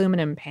formed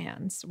aluminum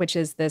pans, which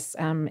is this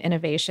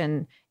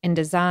innovation in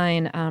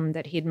design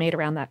that he'd made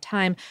around that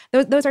time.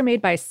 Those are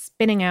made by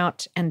spinning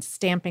out and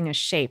stamping a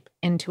shape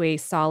into a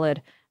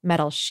solid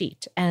metal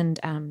sheet. And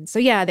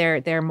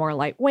they're more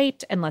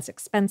lightweight and less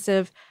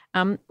expensive,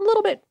 a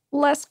little bit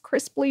less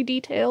crisply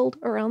detailed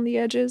around the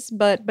edges,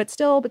 but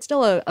still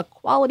a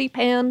quality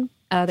pan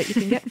that you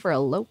can get for a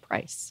low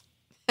price.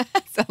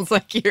 Sounds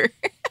like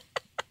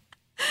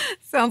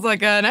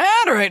an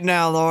ad right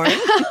now, Lauren.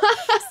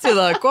 Still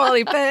a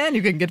quality pan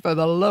you can get for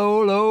the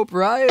low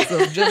price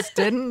of just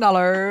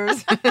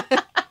 $10.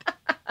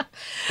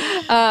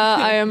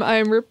 I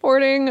am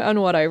reporting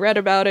on what I read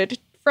about it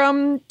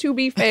from, to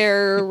be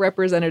fair,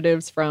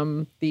 representatives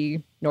from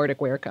the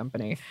Nordic Ware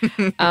Company.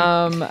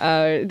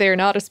 They're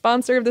not a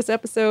sponsor of this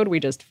episode. We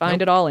just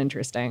find it all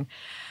interesting.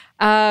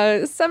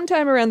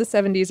 Sometime around the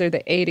 70s or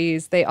the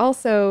 80s, they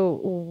also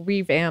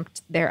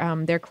revamped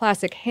their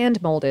classic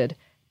hand-molded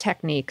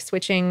technique,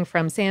 switching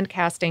from sand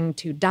casting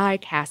to die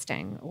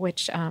casting,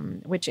 which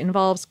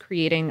involves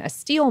creating a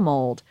steel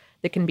mold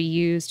that can be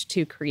used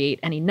to create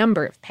any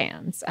number of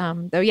pans.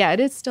 Though, yeah, it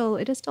is still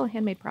a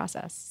handmade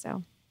process.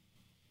 So,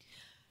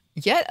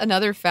 yet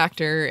another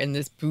factor in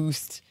this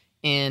boost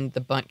in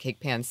the bundt cake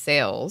pan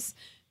sales,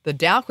 the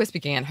Dahlquist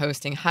began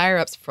hosting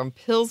higher-ups from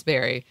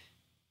Pillsbury,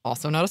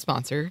 also not a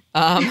sponsor.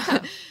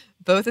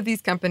 Both of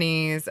these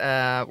companies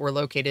were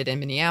located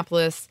in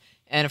Minneapolis.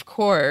 And of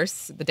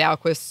course, the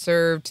Dahlquist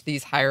served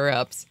these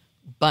higher-ups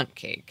bundt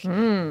cake.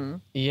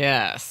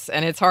 Yes.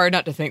 And it's hard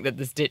not to think that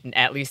this didn't,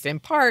 at least in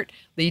part,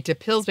 lead to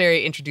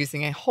Pillsbury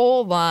introducing a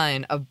whole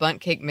line of bundt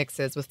cake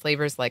mixes with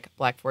flavors like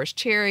Black Forest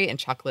cherry and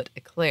chocolate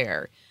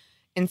eclair.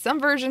 In some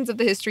versions of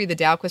the history, the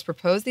Dahlquist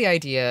proposed the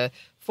idea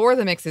for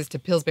the mixes to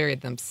Pillsbury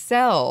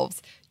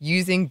themselves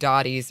using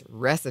Dottie's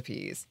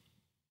recipes.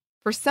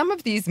 For some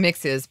of these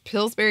mixes,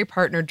 Pillsbury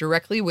partnered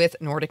directly with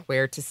Nordic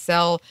Ware to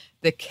sell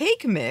the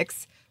cake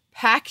mix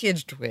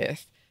packaged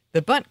with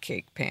the bundt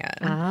cake pan.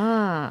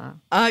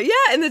 And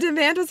the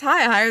demand was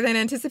higher than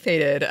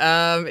anticipated.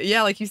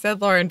 Like you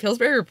said, Lauren,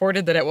 Pillsbury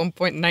reported that at one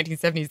point in the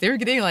 1970s, they were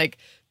getting like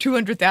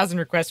 200,000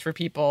 requests for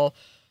people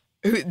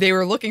who they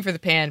were looking for the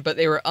pan, but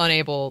they were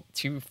unable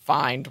to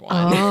find one.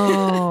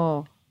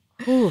 Oh,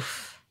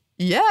 oof.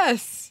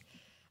 Yes.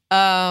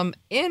 In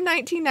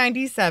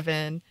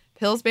 1997,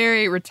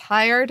 Pillsbury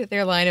retired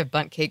their line of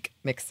bundt cake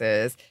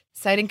mixes,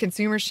 citing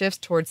consumer shifts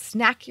towards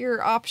snackier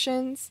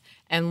options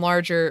and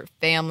larger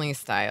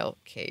family-style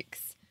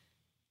cakes.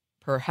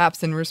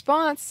 Perhaps in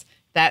response,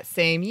 that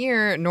same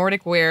year,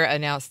 Nordic Ware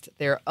announced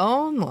their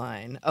own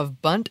line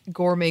of bundt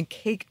gourmet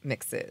cake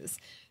mixes.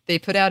 They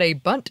put out a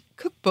bundt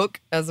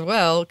cookbook as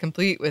well,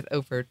 complete with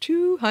over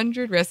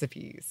 200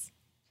 recipes.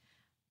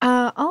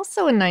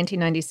 Also in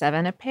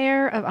 1997, a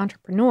pair of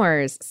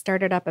entrepreneurs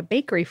started up a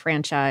bakery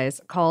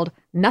franchise called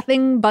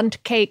Nothing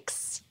Bundt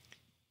Cakes.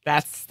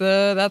 That's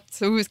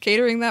who was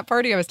catering that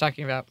party I was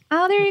talking about.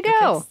 Oh, there you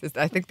go.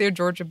 I think they're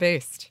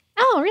Georgia-based.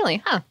 Oh,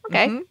 really? Huh.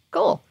 Okay,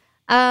 cool.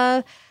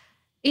 And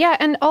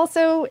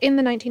also in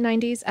the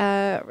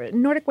 1990s,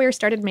 Nordic Ware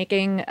started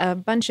making a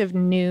bunch of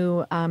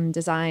new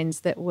designs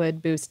that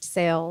would boost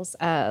sales,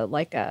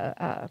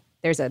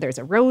 there's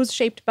a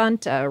rose-shaped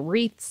bundt,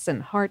 wreaths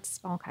and hearts,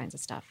 all kinds of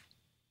stuff.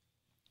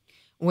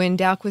 When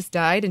Dahlquist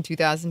died in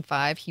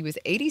 2005, he was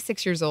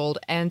 86 years old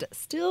and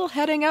still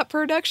heading up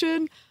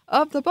production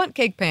of the bundt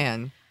cake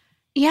pan.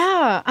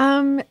 Yeah,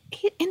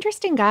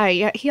 interesting guy.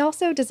 Yeah, he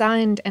also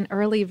designed an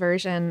early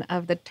version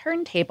of the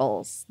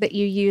turntables that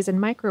you use in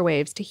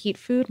microwaves to heat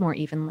food more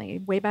evenly,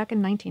 way back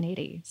in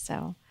 1980.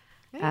 So,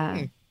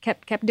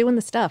 kept doing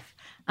the stuff.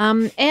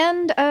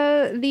 And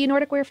the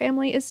Nordic Ware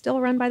family is still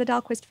run by the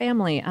Dahlquist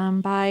family,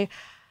 I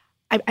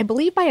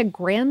believe by a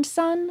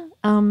grandson,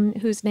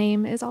 whose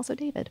name is also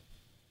David.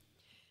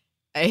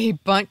 A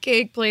bundt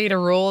cake played a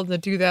role in the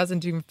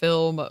 2002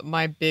 film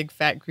My Big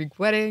Fat Greek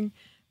Wedding.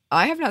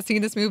 I have not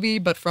seen this movie,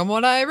 but from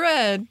what I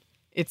read,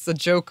 it's a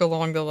joke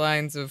along the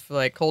lines of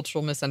like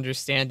cultural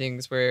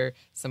misunderstandings where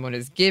someone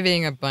is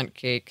giving a bundt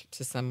cake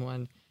to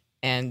someone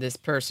and this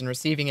person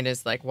receiving it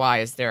is like, why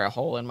is there a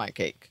hole in my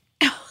cake?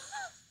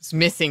 It's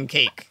missing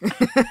cake.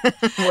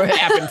 What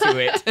happened to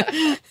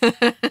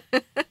it?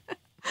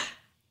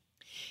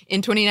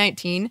 In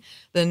 2019,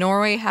 the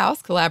Norway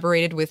House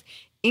collaborated with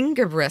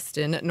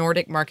Ingebretsen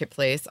Nordic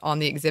Marketplace on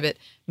the exhibit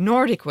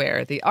Nordic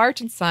Ware, the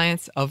Art and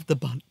Science of the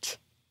Bundt.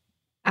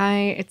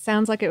 It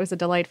sounds like it was a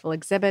delightful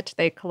exhibit.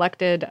 They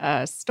collected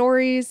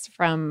stories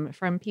from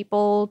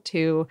people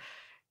to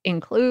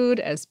include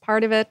as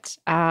part of it.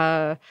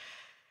 Nordic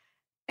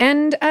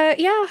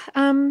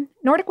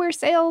Ware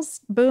sales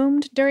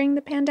boomed during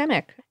the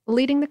pandemic,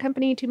 leading the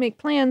company to make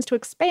plans to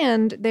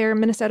expand their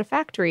Minnesota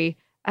factory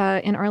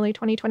in early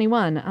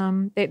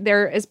 2021.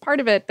 They're as part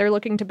of it, they're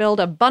looking to build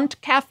a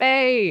bundt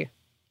cafe.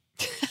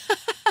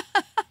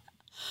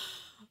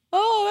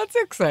 Oh, that's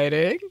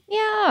exciting.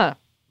 Yeah.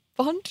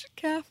 Bundt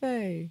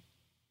cafe.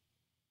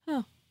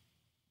 Huh.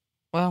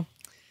 Well,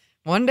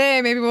 one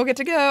day maybe we'll get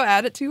to go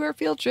add it to our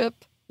field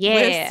trip. Yeah.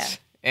 List.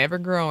 Ever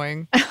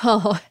growing.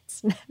 Oh,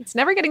 it's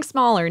never getting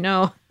smaller.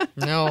 No.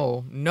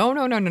 No.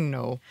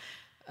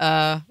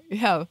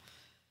 Yeah.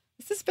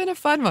 This has been a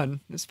fun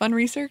one. It's fun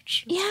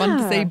research. It's fun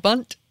to say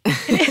bundt.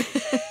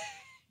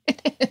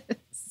 It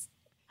is.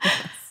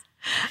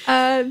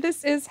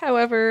 This is,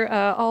 however,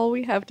 all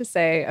we have to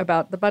say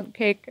about the bundt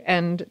cake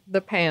and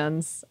the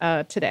pans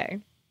today.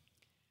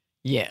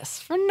 Yes,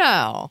 for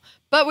now.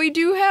 But we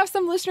do have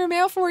some listener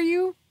mail for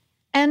you.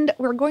 And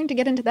we're going to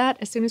get into that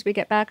as soon as we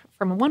get back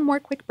from one more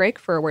quick break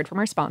for a word from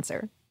our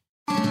sponsor.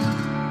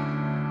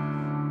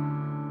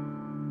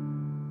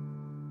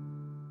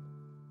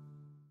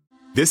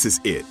 This is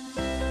it.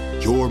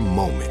 Your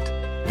moment.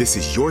 This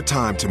is your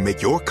time to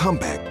make your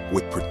comeback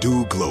with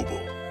Purdue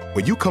Global.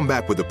 When you come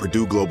back with a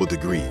Purdue Global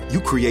degree, you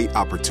create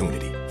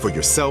opportunity for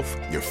yourself,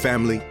 your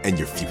family, and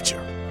your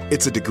future.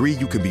 It's a degree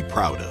you can be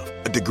proud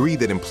of, a degree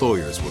that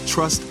employers will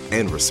trust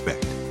and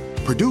respect.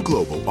 Purdue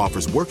Global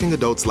offers working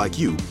adults like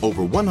you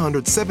over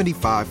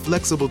 175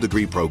 flexible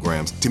degree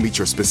programs to meet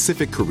your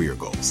specific career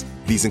goals.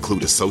 These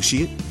include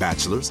associate,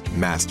 bachelor's,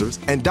 master's,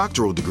 and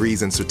doctoral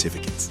degrees and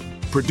certificates.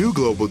 Purdue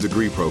Global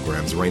degree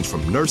programs range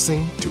from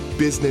nursing to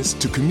business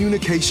to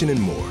communication and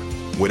more.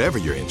 Whatever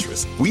your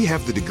interest, we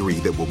have the degree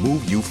that will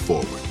move you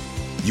forward.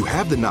 You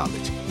have the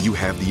knowledge, you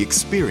have the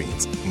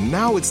experience.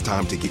 Now it's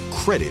time to get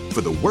credit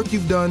for the work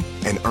you've done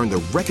and earn the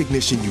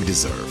recognition you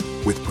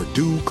deserve with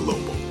Purdue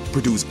Global,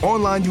 Purdue's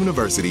online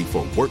university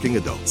for working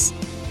adults.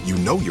 You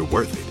know you're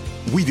worth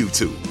it. We do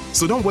too.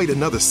 So don't wait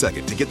another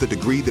second to get the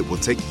degree that will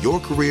take your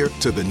career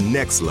to the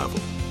next level.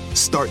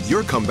 Start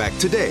your comeback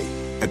today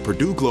at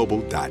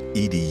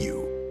purdueglobal.edu.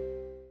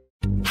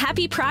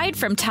 Happy Pride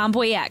from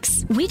Tomboy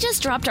X. We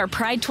just dropped our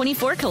Pride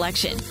 24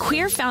 collection.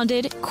 Queer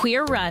founded,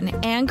 queer run,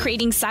 and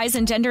creating size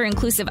and gender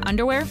inclusive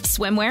underwear,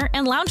 swimwear,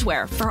 and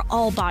loungewear for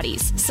all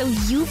bodies, so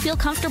you feel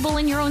comfortable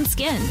in your own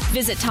skin.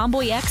 Visit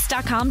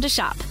tomboyx.com to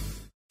shop.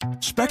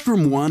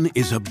 Spectrum One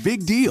is a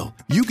big deal.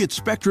 You get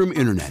Spectrum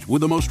Internet with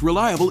the most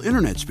reliable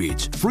internet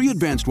speeds, free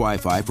advanced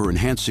Wi-Fi for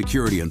enhanced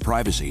security and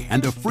privacy,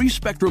 and a free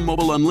Spectrum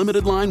Mobile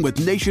unlimited line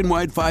with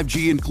nationwide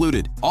 5G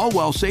included, all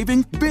while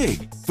saving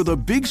big. For the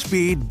big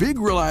speed, big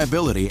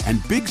reliability,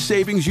 and big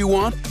savings you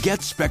want,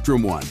 get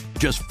Spectrum One.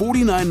 Just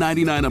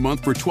 $49.99 a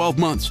month for 12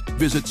 months.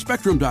 Visit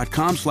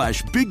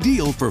spectrum.com/big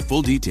deal for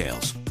full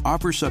details.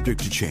 Offer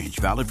subject to change.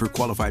 Valid for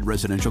qualified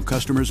residential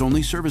customers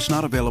only. Service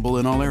not available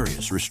in all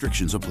areas.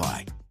 Restrictions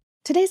apply.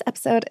 Today's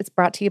episode is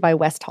brought to you by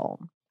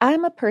Westholme.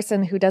 I'm a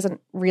person who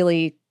doesn't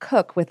really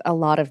cook with a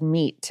lot of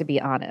meat, to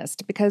be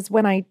honest, because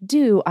when I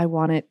do, I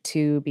want it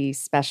to be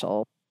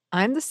special.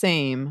 I'm the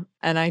same,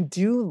 and I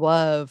do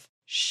love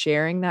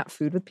sharing that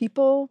food with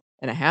people.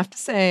 And I have to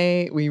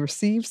say, we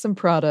received some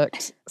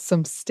product,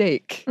 some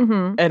steak,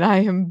 and I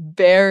am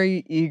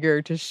very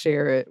eager to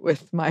share it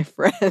with my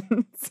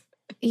friends.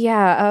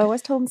 Yeah,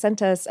 Westholme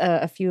sent us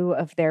a few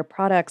of their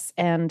products,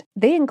 and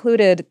they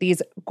included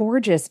these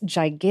gorgeous,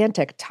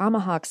 gigantic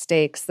tomahawk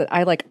steaks that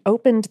I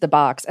opened the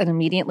box and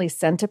immediately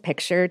sent a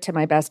picture to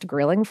my best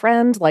grilling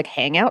friend,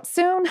 hang out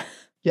soon.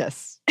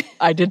 Yes,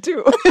 I did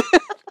too.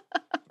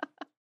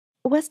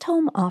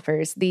 Westholme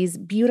offers these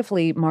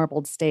beautifully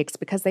marbled steaks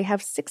because they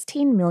have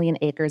 16 million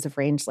acres of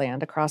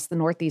rangeland across the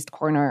northeast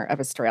corner of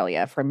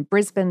Australia, from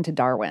Brisbane to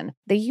Darwin.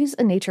 They use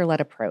a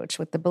nature-led approach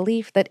with the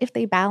belief that if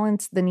they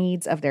balance the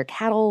needs of their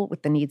cattle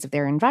with the needs of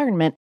their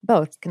environment,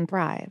 both can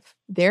thrive.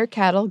 Their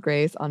cattle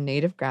graze on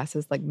native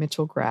grasses like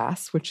Mitchell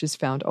grass, which is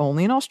found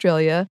only in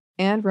Australia,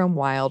 and roam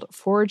wild,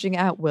 foraging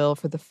at will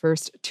for the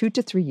first 2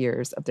 to 3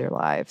 years of their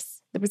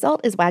lives. The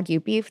result is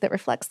Wagyu beef that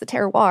reflects the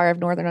terroir of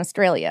Northern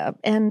Australia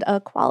and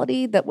a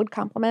quality that would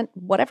complement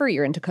whatever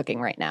you're into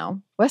cooking right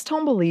now.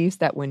 Westholme believes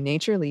that when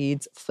nature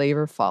leads,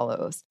 flavor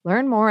follows.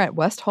 Learn more at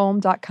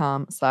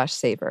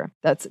westholme.com/savor.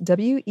 That's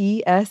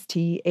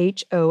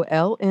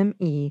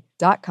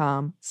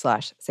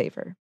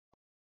WESTHOLME.com/savor.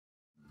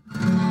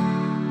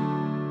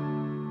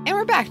 And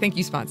we're back. Thank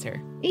you,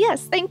 sponsor.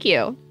 Yes, thank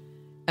you.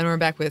 And we're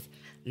back with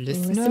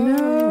Listener.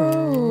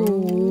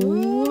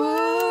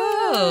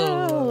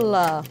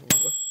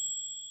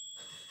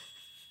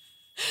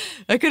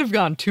 I could have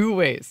gone two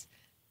ways.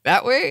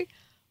 That way,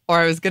 or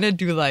I was going to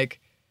do The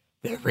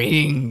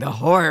Ring, the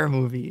horror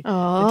movie.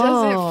 Oh. It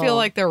doesn't feel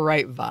like the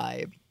right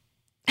vibe.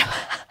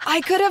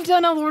 I could have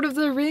done a Lord of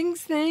the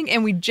Rings thing,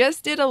 and we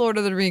just did a Lord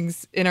of the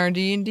Rings in our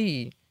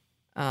D&D.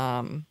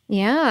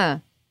 Yeah,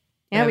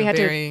 we had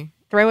to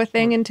throw a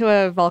thing into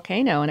a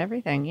volcano and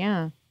everything,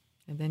 yeah.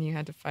 And then you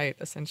had to fight,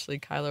 essentially,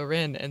 Kylo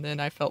Ren, and then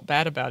I felt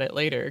bad about it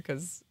later,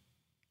 because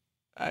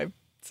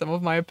some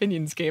of my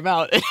opinions came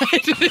out, and I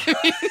didn't mean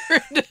for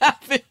it to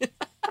happen.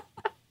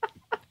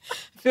 I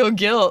feel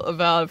guilt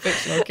about a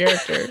fictional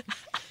character.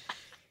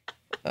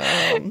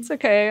 It's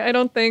okay. I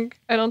don't think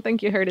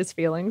you hurt his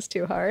feelings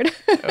too hard.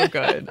 Oh,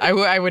 good.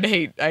 I would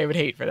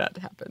hate for that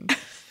to happen.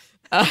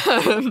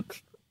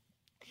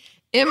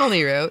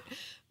 Emily wrote,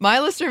 my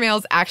listener mail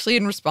is actually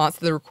in response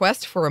to the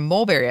request for a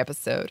mulberry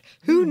episode.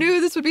 Who knew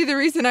this would be the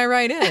reason I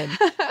write in?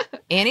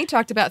 Annie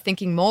talked about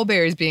thinking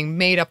mulberries being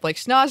made up like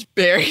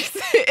schnozberries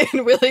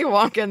in Willy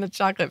Wonka and the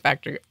Chocolate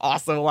Factory.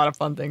 Also a lot of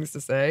fun things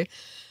to say.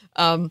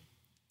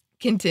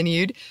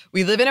 Continued,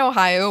 we live in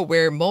Ohio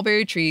where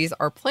mulberry trees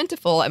are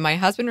plentiful, and my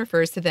husband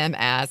refers to them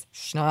as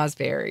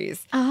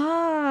schnozberries.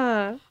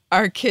 Ah.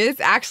 Our kids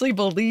actually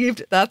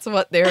believed that's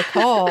what they're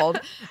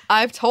called.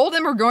 I've told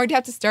them we're going to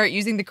have to start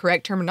using the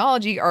correct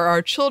terminology, or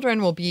our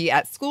children will be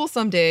at school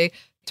someday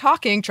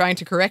trying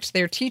to correct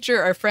their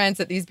teacher or friends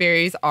that these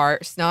berries are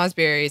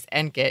schnozberries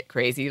and get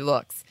crazy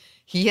looks.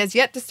 He has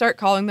yet to start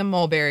calling them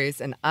mulberries,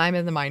 and I'm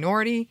in the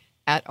minority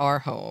at our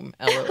home.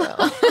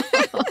 LOL.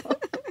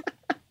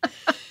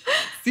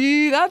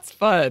 See, that's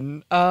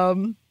fun.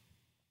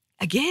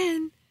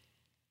 Again,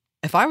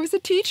 if I was a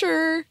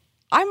teacher,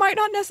 I might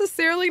not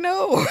necessarily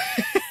know.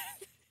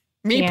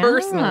 Me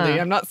personally.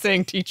 I'm not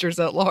saying teachers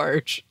at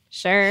large.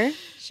 Sure.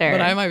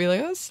 But I might be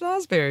like, oh,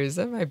 snozberries.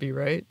 That might be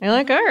right. You're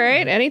like, all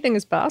right, anything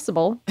is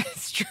possible.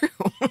 It's true.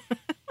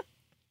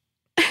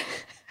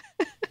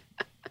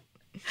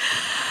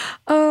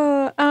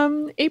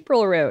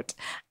 April wrote,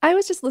 I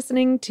was just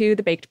listening to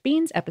the Baked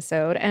Beans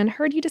episode and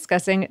heard you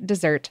discussing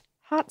dessert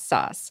hot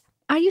sauce.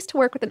 I used to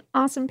work with an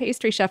awesome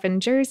pastry chef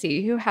in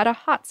Jersey who had a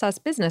hot sauce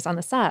business on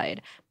the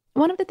side.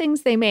 One of the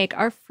things they make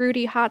are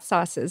fruity hot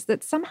sauces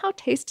that somehow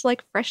taste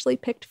like freshly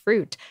picked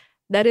fruit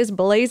that is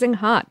blazing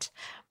hot.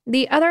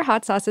 The other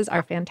hot sauces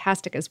are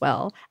fantastic as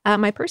well.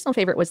 My personal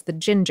favorite was the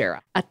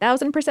ginger.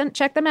 1,000%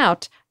 check them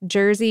out.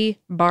 Jersey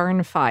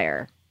Barn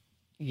Fire.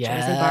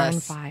 Yes. Jersey Barn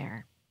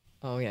Fire.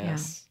 Oh,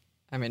 yes. Yeah.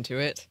 I'm into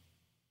it.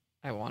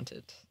 I want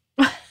it.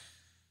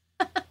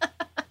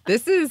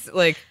 This is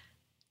like,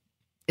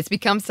 it's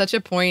become such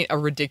a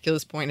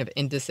ridiculous point of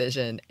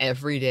indecision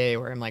every day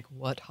where I'm like,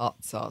 what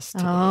hot sauce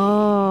today?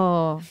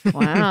 Oh,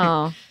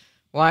 wow.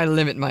 Why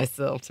limit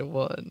myself to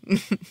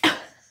one?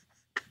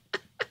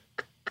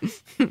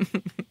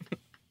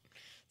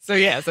 So,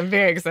 yes, I'm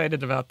very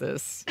excited about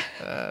this.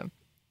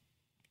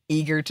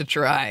 Eager to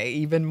try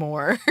even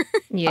more.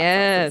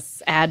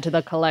 Yes, add to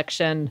the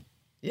collection.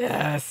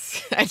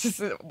 Yes.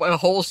 A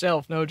whole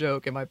shelf, no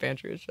joke, in my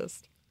pantry is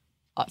just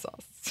hot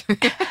sauce.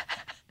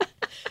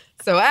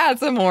 So add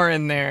some more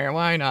in there.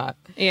 Why not?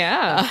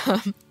 Yeah.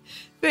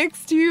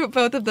 Thanks to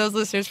both of those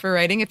listeners for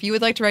writing. If you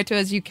would like to write to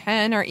us, you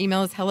can. Our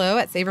email is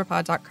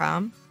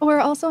hello@savorpod.com.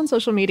 We're also on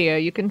social media.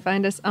 You can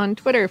find us on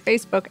Twitter,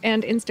 Facebook,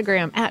 and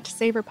Instagram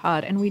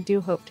 @SavorPod, and we do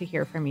hope to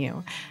hear from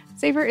you.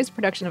 Savor is a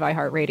production of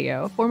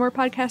iHeartRadio. For more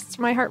podcasts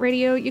from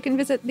iHeartRadio, you can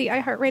visit the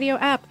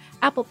iHeartRadio app,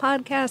 Apple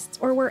Podcasts,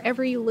 or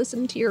wherever you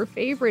listen to your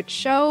favorite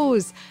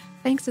shows.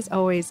 Thanks, as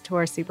always, to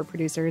our super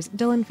producers,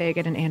 Dylan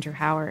Fagan and Andrew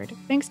Howard.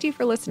 Thanks to you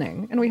for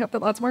listening, and we hope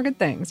that lots more good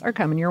things are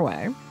coming your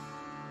way.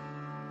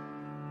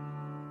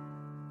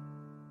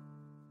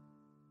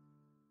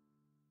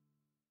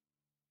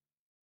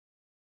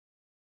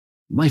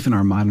 Life in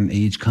our modern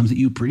age comes at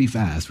you pretty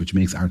fast, which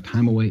makes our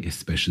time away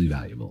especially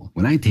valuable.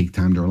 When I take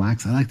time to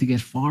relax, I like to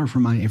get far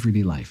from my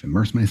everyday life,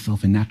 immerse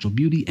myself in natural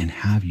beauty, and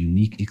have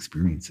unique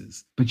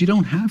experiences. But you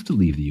don't have to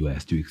leave the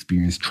U.S. to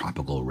experience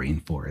tropical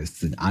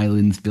rainforests and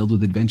islands filled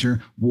with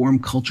adventure, warm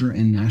culture,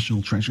 and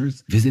national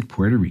treasures. Visit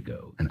Puerto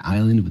Rico, an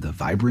island with a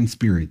vibrant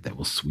spirit that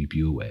will sweep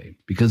you away.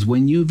 Because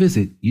when you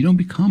visit, you don't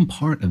become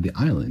part of the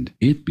island,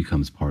 it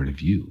becomes part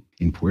of you.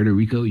 In Puerto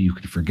Rico, you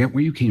can forget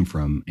where you came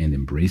from and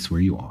embrace where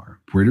you are.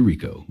 Puerto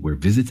Rico, where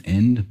visits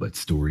end, but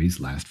stories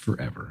last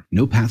forever.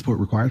 No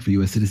passport required for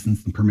U.S.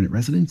 citizens and permanent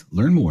residents.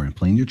 Learn more and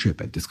plan your trip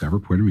at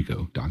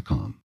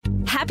discoverpuertorico.com.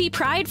 Happy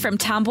Pride from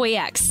Tomboy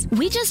X.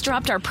 We just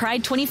dropped our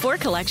Pride 24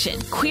 collection.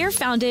 Queer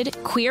founded,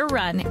 queer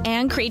run,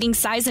 and creating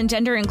size and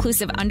gender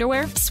inclusive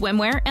underwear,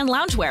 swimwear, and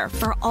loungewear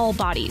for all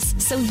bodies,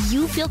 so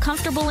you feel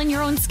comfortable in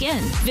your own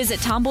skin.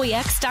 Visit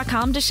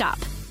tomboyx.com to shop.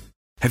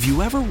 Have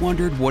you ever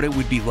wondered what it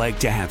would be like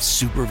to have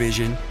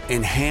supervision,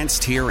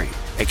 enhanced hearing,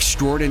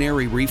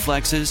 extraordinary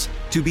reflexes,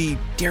 to be,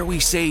 dare we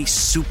say,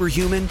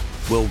 superhuman?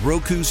 Well,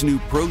 Roku's new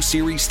Pro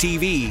Series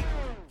TV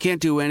can't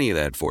do any of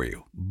that for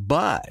you.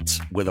 But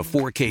with a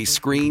 4K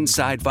screen,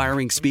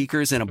 side-firing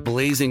speakers, and a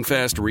blazing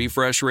fast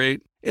refresh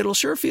rate, it'll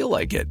sure feel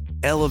like it.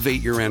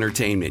 Elevate your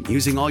entertainment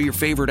using all your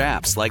favorite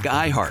apps like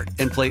iHeart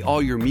and play all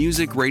your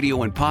music,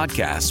 radio, and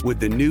podcasts with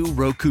the new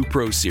Roku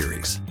Pro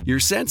Series. Your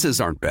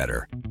senses aren't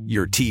better.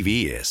 Your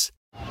TV is.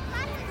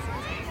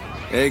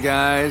 Hey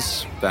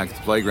guys, back at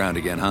the playground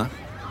again, huh?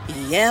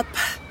 Yep.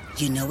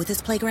 You know what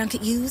this playground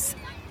could use?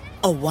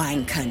 A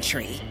wine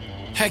country.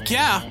 Heck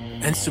yeah,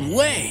 and some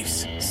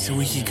waves so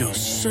we could go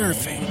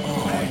surfing.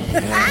 Oh,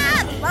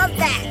 yeah. Love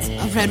that.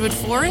 A redwood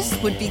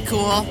forest would be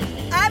cool.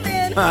 I'm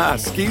in.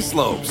 Ski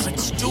slopes.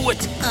 Let's do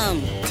it.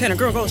 Can a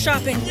girl go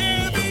shopping?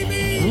 Yeah,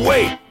 baby.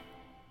 Wait.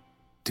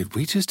 Did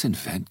we just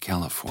invent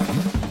California?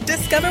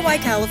 Discover why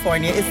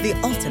California is the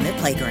ultimate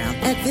playground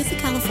at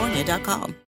visitcalifornia.com.